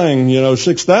Big Bang,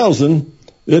 6,000,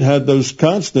 it had those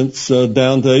constants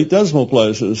down to 8 decimal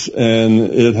places, and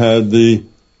it had the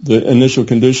initial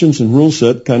conditions and rule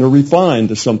set kind of refined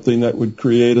to something that would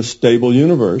create a stable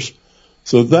universe.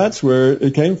 So that's where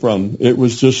it came from. It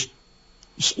was just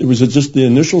the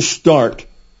initial start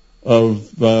of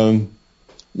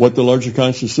what the larger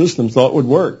conscious system thought would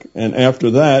work. And after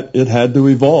that, it had to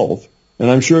evolve. And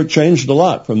I'm sure it changed a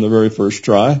lot from the very first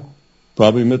try.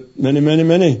 Probably many, many,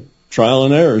 many trial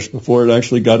and errors before it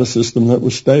actually got a system that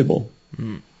was stable.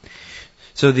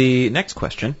 So the next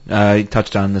question, I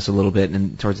touched on this a little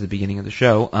bit towards the beginning of the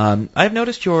show. I've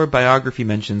noticed your biography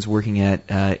mentions working at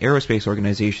aerospace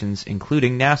organizations,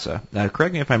 including NASA.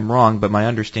 Correct me if I'm wrong, but my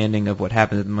understanding of what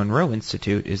happened at the Monroe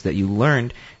Institute is that you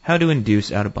learned how to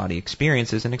induce out-of-body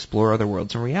experiences and explore other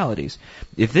worlds and realities.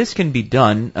 If this can be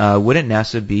done, wouldn't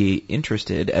NASA be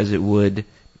interested, as it would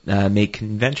make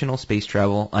conventional space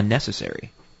travel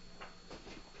unnecessary?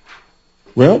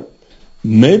 Well,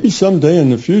 maybe someday in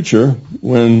the future,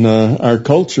 when our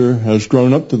culture has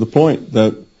grown up to the point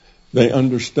that they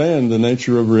understand the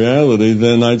nature of reality,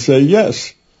 then I'd say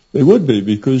yes, they would be,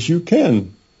 because you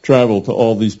can travel to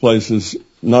all these places,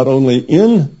 not only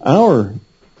in our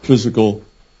physical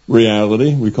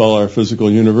reality, we call our physical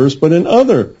universe, but in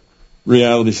other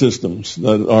reality systems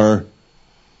that are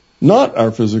not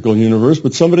our physical universe,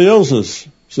 but somebody else's.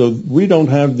 So we don't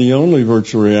have the only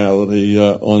virtual reality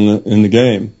in the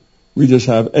game. We just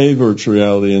have a virtual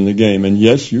reality in the game. And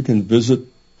yes, you can visit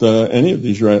any of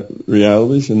these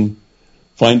realities and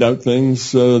find out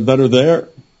things that are there.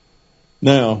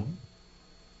 Now,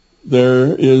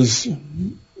 there's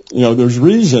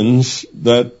reasons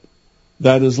that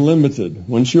is limited.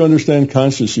 Once you understand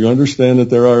consciousness, you understand that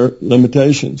there are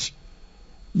limitations.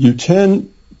 You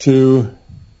tend to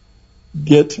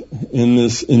get in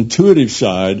this intuitive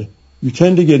side, you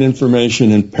tend to get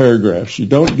information in paragraphs. You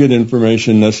don't get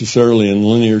information necessarily in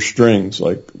linear strings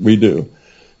like we do.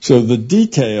 So the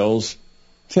details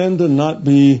tend to not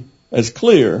be as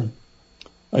clear.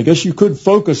 I guess you could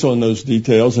focus on those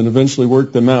details and eventually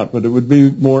work them out, but it would be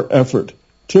more effort.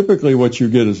 Typically what you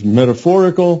get is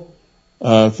metaphorical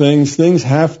things. Things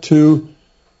have to,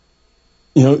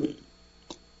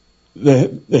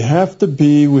 they have to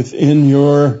be within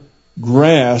your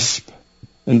grasp,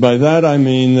 and by that I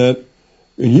mean that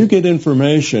when you get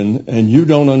information and you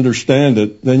don't understand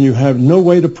it, then you have no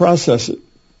way to process it.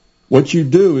 What you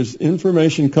do is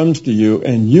information comes to you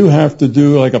and you have to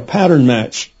do like a pattern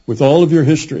match with all of your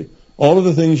history, all of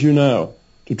the things you know,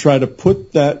 to try to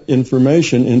put that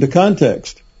information into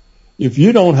context. If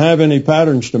you don't have any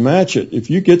patterns to match it, if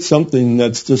you get something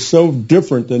that's just so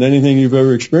different than anything you've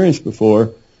ever experienced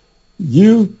before,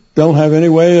 you don't have any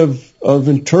way of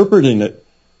interpreting it,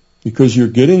 because you're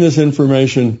getting this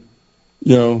information,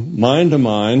 mind to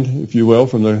mind, if you will,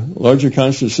 from the larger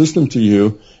conscious system to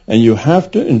you, and you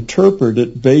have to interpret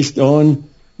it based on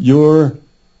your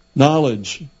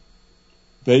knowledge,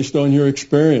 based on your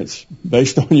experience,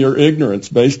 based on your ignorance,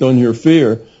 based on your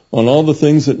fear, on all the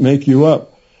things that make you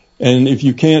up. And if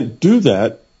you can't do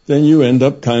that, then you end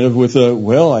up kind of with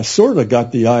I sort of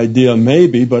got the idea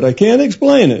maybe, but I can't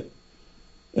explain it.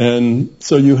 And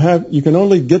so you can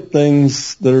only get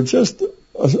things that are just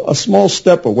a small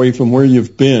step away from where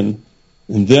you've been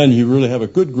And then you really have a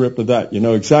good grip of that. You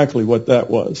know exactly what that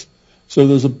was. So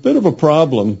there's a bit of a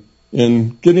problem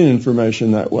in getting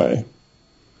information that way.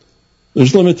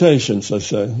 There's limitations, I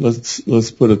say.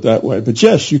 Let's put it that way. But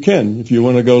yes, you can. If you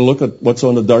want to go look at what's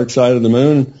on the dark side of the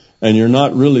moon, and you're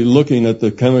not really looking at the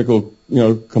chemical,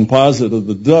 composite of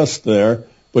the dust there,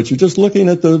 but you're just looking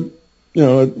at the,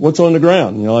 at what's on the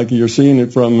ground. Like you're seeing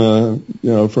it from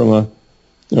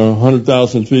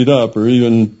 100,000 feet up, or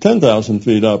even 10,000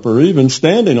 feet up, or even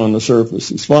standing on the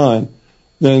surface is fine.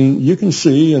 Then you can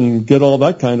see and get all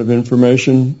that kind of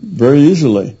information very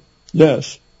easily.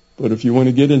 Yes. But if you want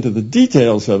to get into the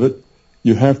details of it,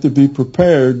 you have to be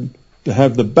prepared to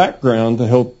have the background to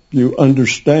help you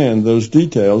understand those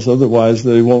details. Otherwise,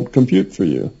 they won't compute for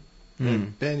you.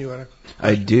 Ben, you want to?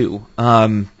 I do.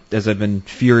 As I've been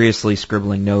furiously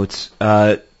scribbling notes.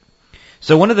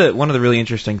 So one of the really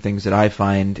interesting things that I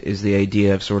find is the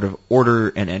idea of sort of order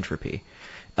and entropy.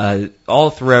 All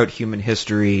throughout human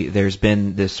history, there's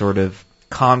been this sort of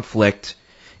conflict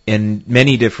in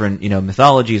many different,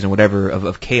 mythologies and whatever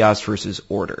of chaos versus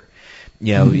order.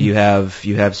 You have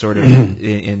sort of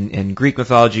in Greek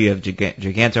mythology of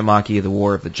Gigantomachia, the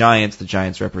war of the giants. The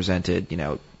giants represented,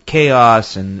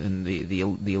 chaos, and the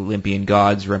Olympian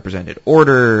gods represented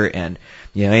order, and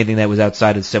anything that was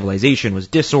outside of civilization was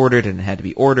disordered and had to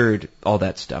be ordered, all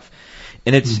that stuff.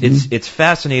 And it's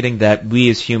fascinating that we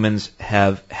as humans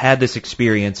have had this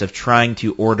experience of trying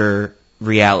to order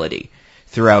reality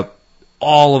throughout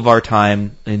all of our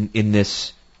time in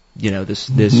this,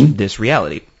 this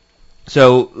reality.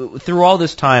 So through all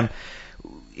this time,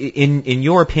 in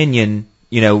your opinion,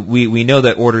 we know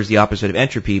that order is the opposite of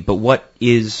entropy, but what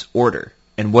is order?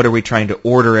 And what are we trying to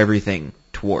order everything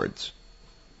towards?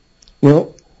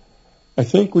 Well, I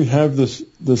think we have this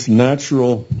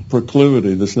natural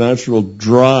proclivity, this natural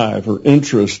drive or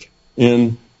interest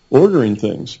in ordering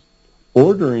things.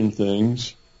 Ordering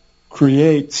things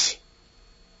creates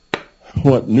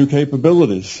new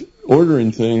capabilities.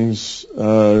 Ordering things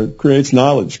creates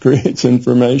knowledge, creates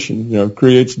information,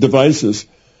 creates devices.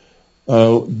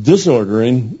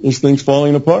 Disordering is things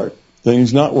falling apart,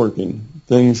 things not working,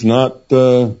 things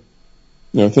things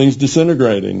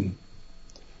disintegrating.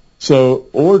 So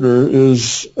order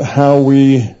is how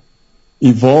we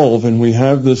evolve, and we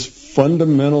have this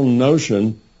fundamental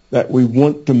notion that we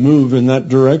want to move in that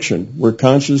direction. We're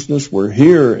consciousness, we're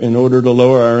here in order to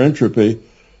lower our entropy.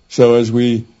 So as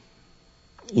we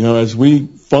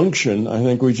function, I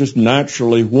think we just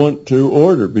naturally want to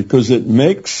order, because it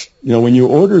makes, when you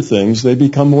order things, they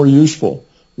become more useful.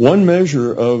 One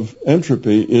measure of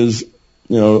entropy is,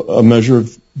 a measure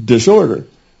of disorder.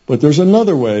 But there's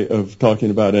another way of talking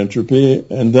about entropy,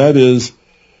 and that is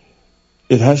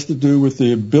it has to do with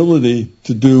the ability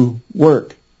to do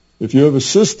work. If you have a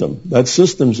system, that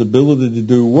system's ability to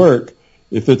do work,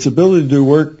 if its ability to do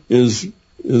work is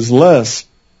less,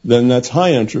 then that's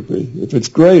high entropy. If it's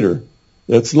greater,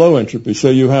 that's low entropy. So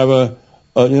you have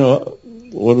what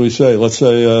do we say? Let's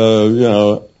say,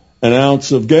 an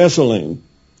ounce of gasoline.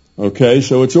 Okay,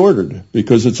 so it's ordered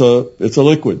because it's a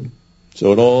liquid.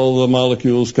 So all the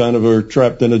molecules kind of are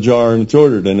trapped in a jar and it's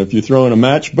ordered. And if you throw in a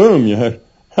match, boom, you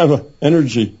have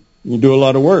energy. You do a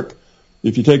lot of work.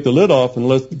 If you take the lid off and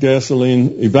let the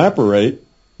gasoline evaporate,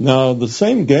 now the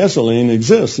same gasoline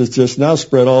exists. It's just now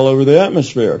spread all over the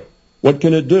atmosphere. What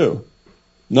can it do?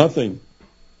 Nothing.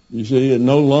 You see, it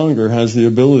no longer has the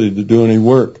ability to do any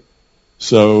work.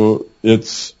 So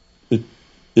it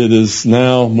is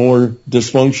now more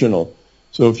dysfunctional.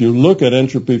 So if you look at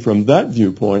entropy from that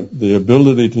viewpoint, the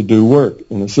ability to do work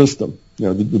in a system, the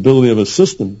ability of a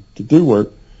system to do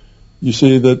work, you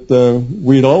see that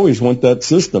we'd always want that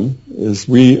system, as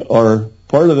we are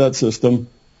part of that system,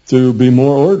 to be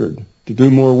more ordered, to do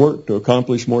more work, to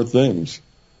accomplish more things.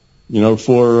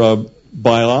 For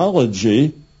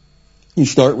biology, you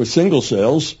start with single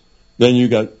cells, then you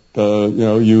got,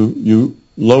 you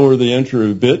lower the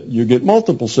entropy a bit, you get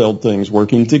multiple celled things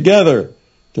working together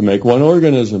to make one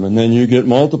organism, and then you get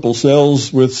multiple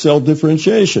cells with cell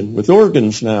differentiation, with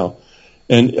organs now.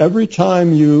 And every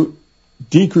time you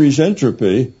decrease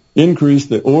entropy, increase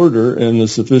the order and the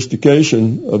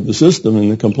sophistication of the system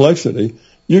and the complexity,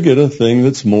 you get a thing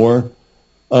that's more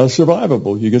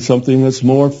survivable. You get something that's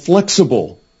more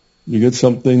flexible. You get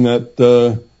something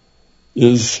that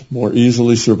is more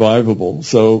easily survivable.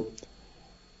 So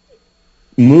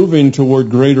moving toward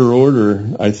greater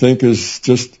order, I think, is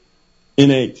just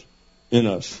innate in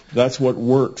us. That's what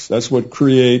works. That's what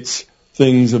creates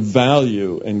things of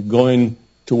value. And going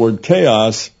toward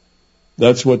chaos,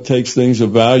 that's what takes things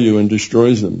of value and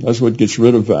destroys them. That's what gets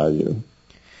rid of value.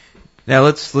 Now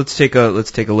let's take a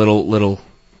little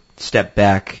step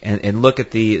back and look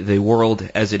at the world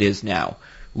as it is now,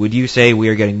 would you say we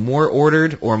are getting more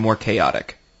ordered or more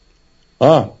chaotic?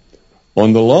 On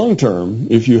the long term,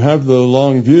 if you have the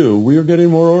long view, we are getting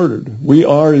more ordered. We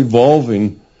are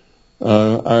evolving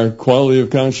our quality of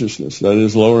consciousness, that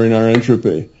is, lowering our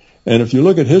entropy. And if you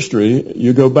look at history,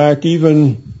 you go back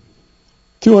even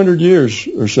 200 years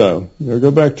or so.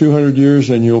 Go back 200 years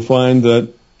and you'll find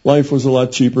that life was a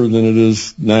lot cheaper than it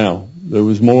is now. There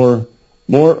was more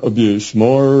abuse,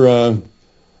 more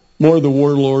the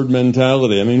warlord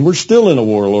mentality. I mean, we're still in a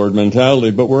warlord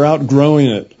mentality, but we're outgrowing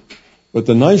it. But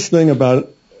the nice thing about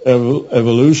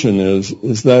evolution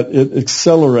is that it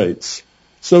accelerates.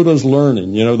 So does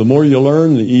learning. The more you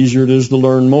learn, the easier it is to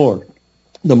learn more.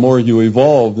 The more you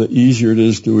evolve, the easier it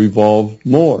is to evolve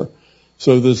more.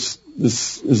 So this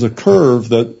is a curve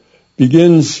that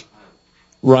begins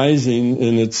rising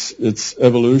in its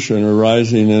evolution, or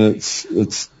rising in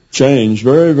its change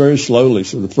very, very slowly.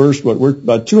 So we're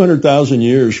about 200,000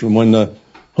 years from when the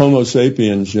Homo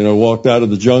sapiens, walked out of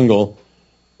the jungle.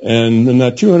 And in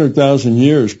that 200,000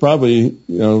 years, probably,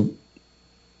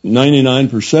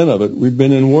 99% of it, we've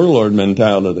been in warlord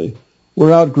mentality.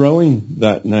 We're outgrowing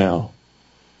that now.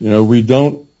 We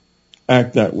don't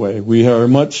act that way. We are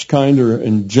much kinder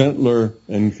and gentler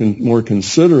and more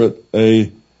considerate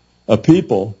a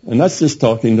people, and that's just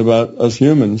talking about us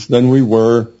humans, than we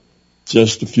were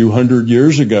just a few hundred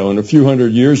years ago. And a few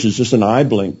hundred years is just an eye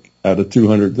blink out of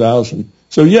 200,000.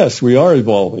 So yes, we are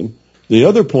evolving. The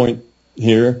other point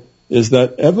here is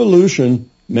that evolution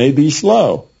may be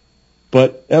slow,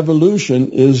 but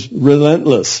evolution is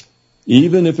relentless.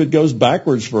 Even if it goes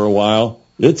backwards for a while,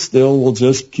 it still will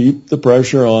just keep the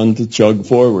pressure on to chug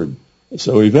forward.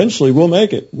 So eventually we'll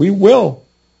make it. We will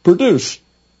produce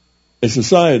a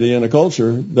society and a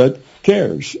culture that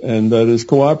cares and that is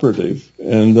cooperative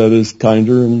and that is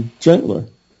kinder and gentler.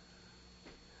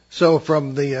 So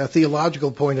from the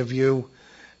theological point of view,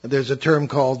 there's a term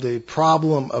called the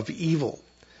problem of evil.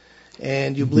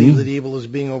 And you believe that evil is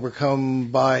being overcome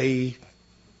by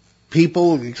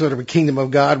people, sort of a kingdom of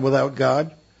God without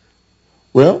God?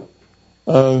 Well,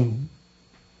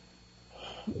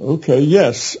 okay,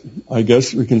 yes, I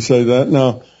guess we can say that.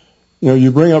 Now,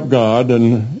 you bring up God,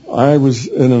 and I was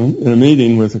in a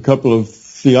meeting with a couple of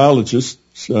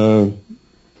theologists.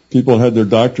 People had their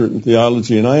doctorate in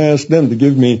theology, and I asked them to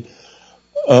give me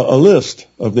a list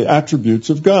of the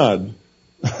attributes of God.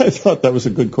 I thought that was a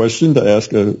good question to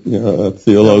ask a theologian.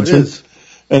 No, it is.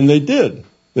 And they did.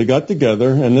 They got together,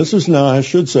 and this was now, I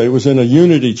should say, it was in a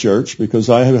Unity church, because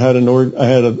I had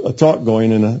a talk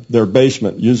going in their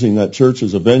basement, using that church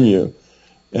as a venue.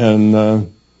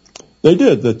 And they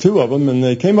did, the two of them, and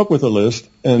they came up with a list,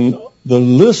 and the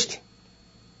list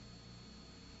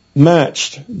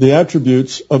matched the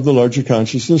attributes of the larger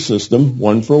consciousness system,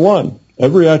 one for one.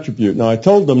 Every attribute. Now, I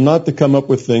told them not to come up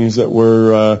with things that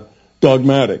were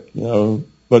dogmatic,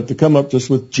 but to come up just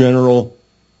with general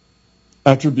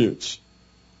attributes.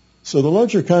 So the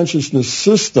larger consciousness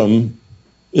system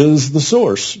is the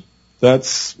source.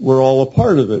 We're all a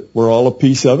part of it. We're all a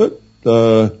piece of it.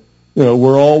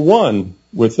 We're all one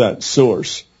with that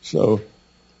source. So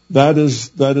that's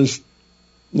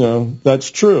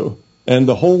true. And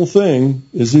the whole thing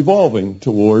is evolving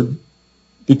toward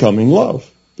becoming love.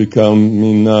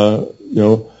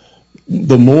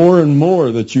 The more and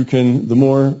more that you can, the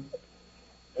more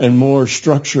and more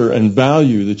structure and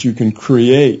value that you can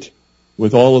create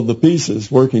with all of the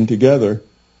pieces working together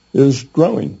is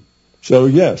growing. So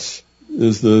yes,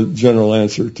 is the general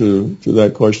answer to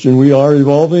that question. We are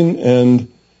evolving,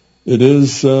 and it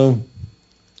is, us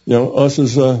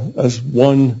as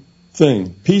one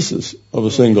thing, pieces of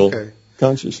a single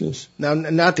consciousness. Now,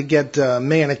 not to get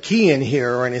Manichaean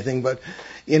here or anything, but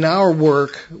in our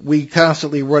work, we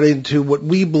constantly run into what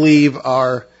we believe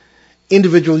are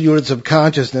individual units of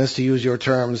consciousness, to use your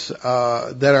terms,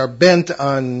 that are bent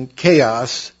on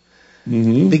chaos,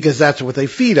 because that's what they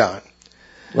feed on.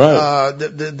 Right.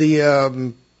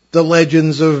 The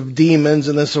legends of demons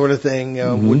and this sort of thing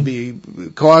would be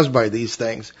caused by these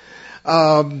things.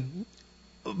 But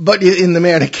in the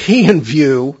Manichaean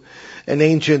view, an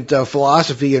ancient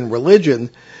philosophy and religion,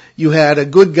 you had a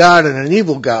good God and an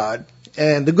evil God,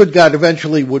 and the good God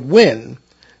eventually would win.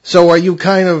 So are you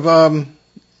kind of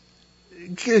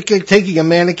taking a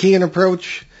Manichaean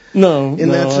approach? No,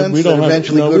 that sense? We don't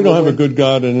have a good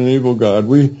God and an evil God.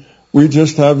 We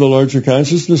just have the larger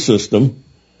consciousness system.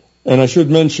 And I should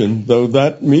mention, though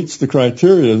that meets the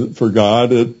criteria for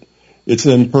God, it's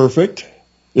imperfect.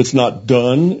 It's not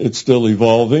done. It's still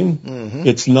evolving.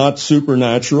 It's not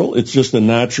supernatural. It's just a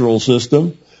natural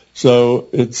system. So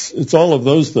it's all of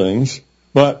those things.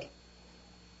 But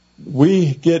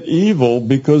we get evil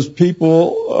because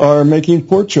people are making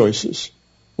poor choices.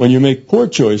 When you make poor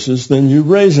choices, then you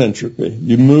raise entropy.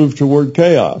 You move toward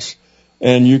chaos.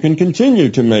 And you can continue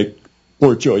to make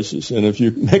poor choices. And if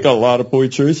you make a lot of poor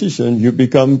choices, then you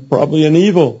become probably an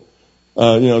evil.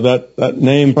 That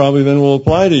name probably then will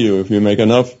apply to you if you make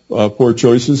enough poor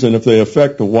choices, and if they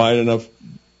affect a wide enough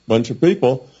bunch of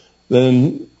people,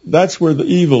 then that's where the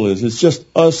evil is. It's just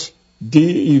us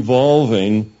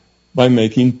de-evolving by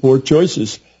making poor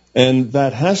choices. And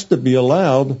that has to be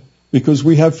allowed because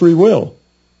we have free will.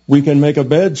 We can make a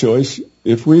bad choice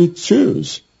if we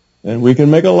choose. And we can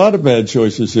make a lot of bad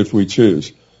choices if we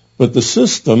choose. But the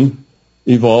system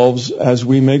evolves as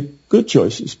we make good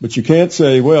choices. But you can't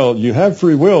say, well, you have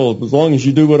free will as long as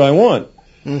you do what I want.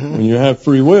 Mm-hmm. When you have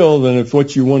free will, then if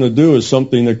what you want to do is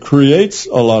something that creates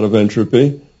a lot of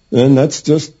entropy, then that's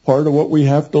just part of what we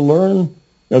have to learn.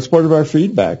 That's part of our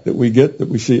feedback that we get, that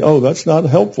we see, oh, that's not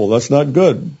helpful, that's not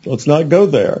good, let's not go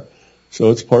there.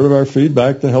 So it's part of our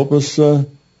feedback to help us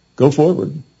go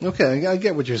forward. Okay, I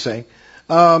get what you're saying.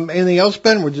 Anything else,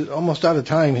 Ben? We're just almost out of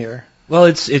time here. Well,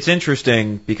 it's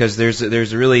interesting because there's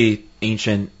a really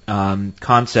ancient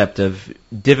concept of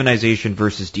divinization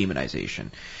versus demonization.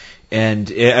 And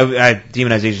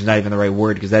demonization is not even the right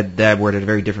word because that word had a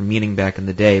very different meaning back in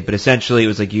the day. But essentially, it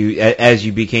was like as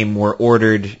you became more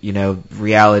ordered,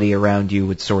 reality around you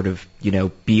would sort of,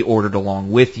 be ordered along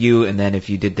with you. And then if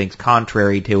you did things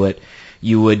contrary to it,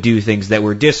 you would do things that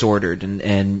were disordered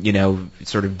and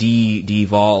sort of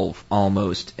devolve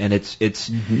almost. And it's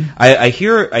mm-hmm. I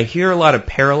hear a lot of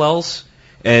parallels.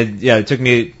 And yeah, it took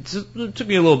me a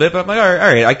little bit, but I'm like, all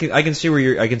right, I can see where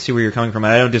you're coming from,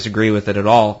 and I don't disagree with it at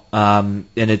all. And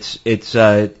it's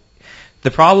the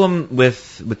problem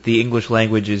with the English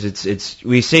language is it's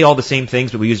we say all the same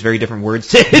things, but we use very different words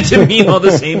to mean all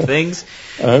the same things.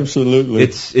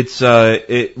 Absolutely.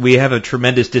 We have a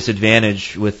tremendous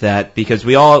disadvantage with that because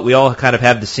we all kind of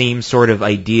have the same sort of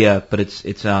idea, but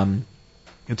it's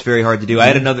very hard to do.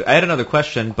 Mm-hmm. I had another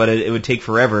question, but it would take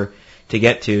forever to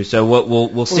get to, so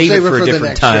we'll save it for a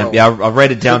different time. Show. Yeah, I'll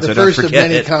write it down so I don't forget it. The first of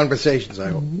many conversations, I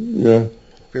hope. Yeah.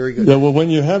 Very good. Yeah, well, when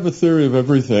you have a theory of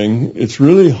everything, it's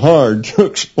really hard to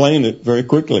explain it very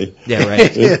quickly. Yeah,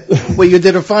 right. Well, you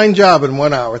did a fine job in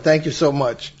 1 hour. Thank you so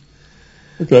much.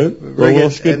 Okay. Well,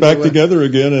 let's get back together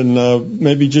again and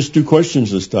maybe just do questions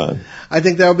this time. I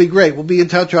think that would be great. We'll be in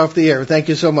touch off the air. Thank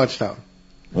you so much, Tom.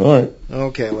 All right.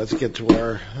 Okay, let's get to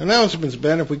our announcements,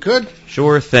 Ben, if we could.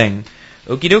 Sure thing.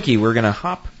 Okie dokie, we're going to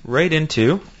hop right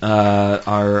into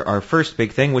our first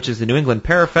big thing, which is the New England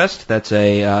Parafest. That's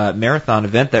a marathon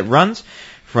event that runs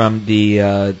from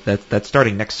that's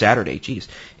starting next Saturday,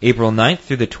 April 9th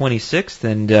through the 26th,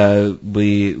 and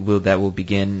that will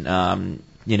begin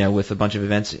with a bunch of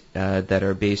events that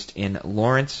are based in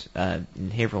Lawrence, in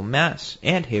Haverhill, Mass,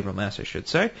 I should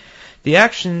say. The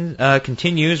action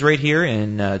continues right here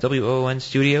in WOON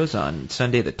Studios on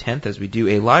Sunday the 10th as we do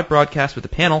a live broadcast with a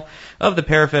panel of the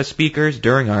Parafest speakers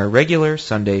during our regular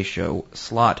Sunday show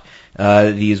slot.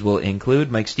 These will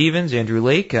include Mike Stevens, Andrew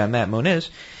Lake, Matt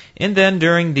Moniz, and then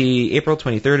during the April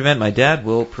 23rd event, my dad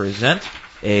will present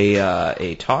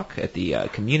a talk at the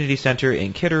Community Center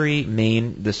in Kittery,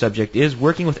 Maine. The subject is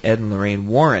Working with Ed and Lorraine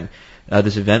Warren.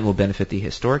 This event will benefit the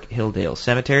historic Hilldale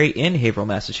Cemetery in Haverhill,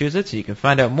 Massachusetts. You can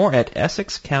find out more at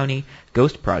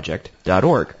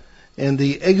EssexCountyGhostProject.org. And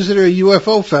the Exeter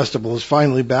UFO Festival is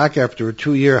finally back after a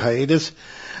 2-year hiatus.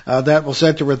 That will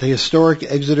center at the historic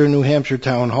Exeter, New Hampshire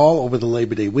Town Hall over the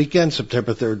Labor Day weekend,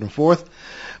 September 3rd and 4th.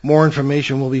 More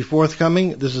information will be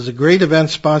forthcoming. This is a great event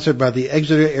sponsored by the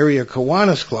Exeter Area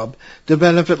Kiwanis Club to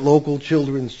benefit local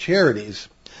children's charities.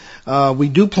 We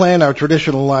do plan our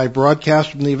traditional live broadcast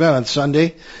from the event on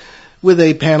Sunday with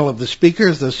a panel of the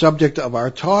speakers. The subject of our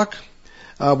talk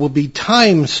will be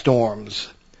time storms,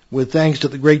 with thanks to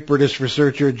the great British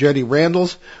researcher Jetty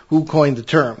Randalls, who coined the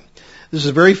term. This is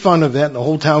a very fun event, and the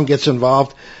whole town gets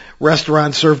involved.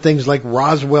 Restaurants serve things like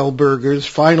Roswell burgers,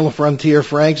 Final Frontier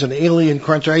Franks, and Alien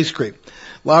Crunch ice cream.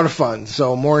 A lot of fun,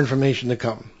 so more information to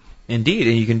come. Indeed,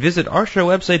 and you can visit our show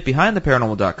website,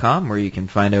 BehindTheParanormal.com, where you can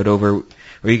find over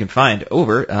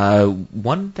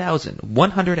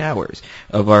 1,100 hours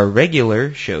of our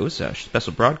regular shows,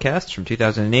 special broadcasts from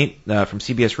 2008 from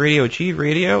CBS Radio, Achieve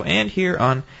Radio, and here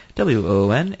on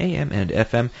WOON, AM and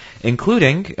FM,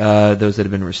 including those that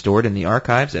have been restored in the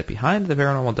archives at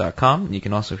BehindTheParanormal.com. You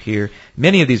can also hear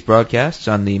many of these broadcasts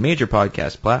on the major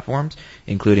podcast platforms,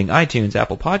 including iTunes,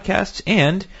 Apple Podcasts,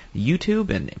 and YouTube,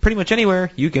 and pretty much anywhere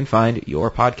you can find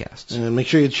your podcasts. And make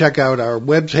sure you check out our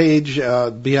webpage,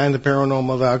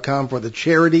 BehindTheParanormal.com, for the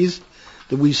charities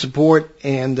that we support,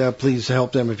 and please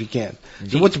help them if you can.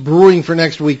 So what's brewing for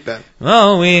next week, Ben?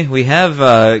 Well, we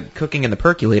have cooking in the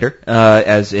percolator.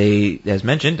 As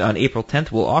mentioned, on April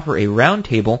 10th, we'll offer a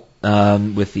roundtable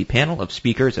with the panel of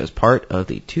speakers as part of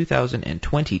the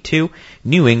 2022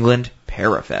 New England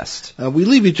Parafest. We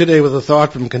leave you today with a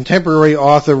thought from contemporary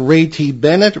author Roy T.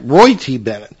 Bennett.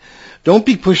 Don't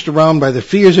be pushed around by the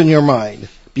fears in your mind.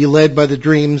 Be led by the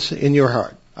dreams in your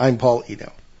heart. I'm Paul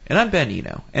Eno. And I'm Ben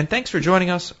Eno. And thanks for joining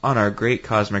us on our great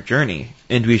cosmic journey.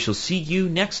 And we shall see you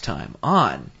next time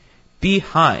on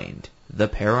Behind the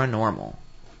Paranormal.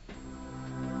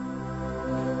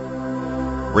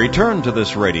 Return to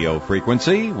this radio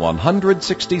frequency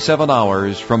 167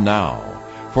 hours from now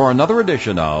for another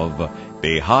edition of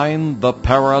Behind the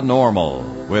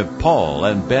Paranormal with Paul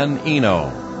and Ben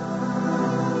Eno.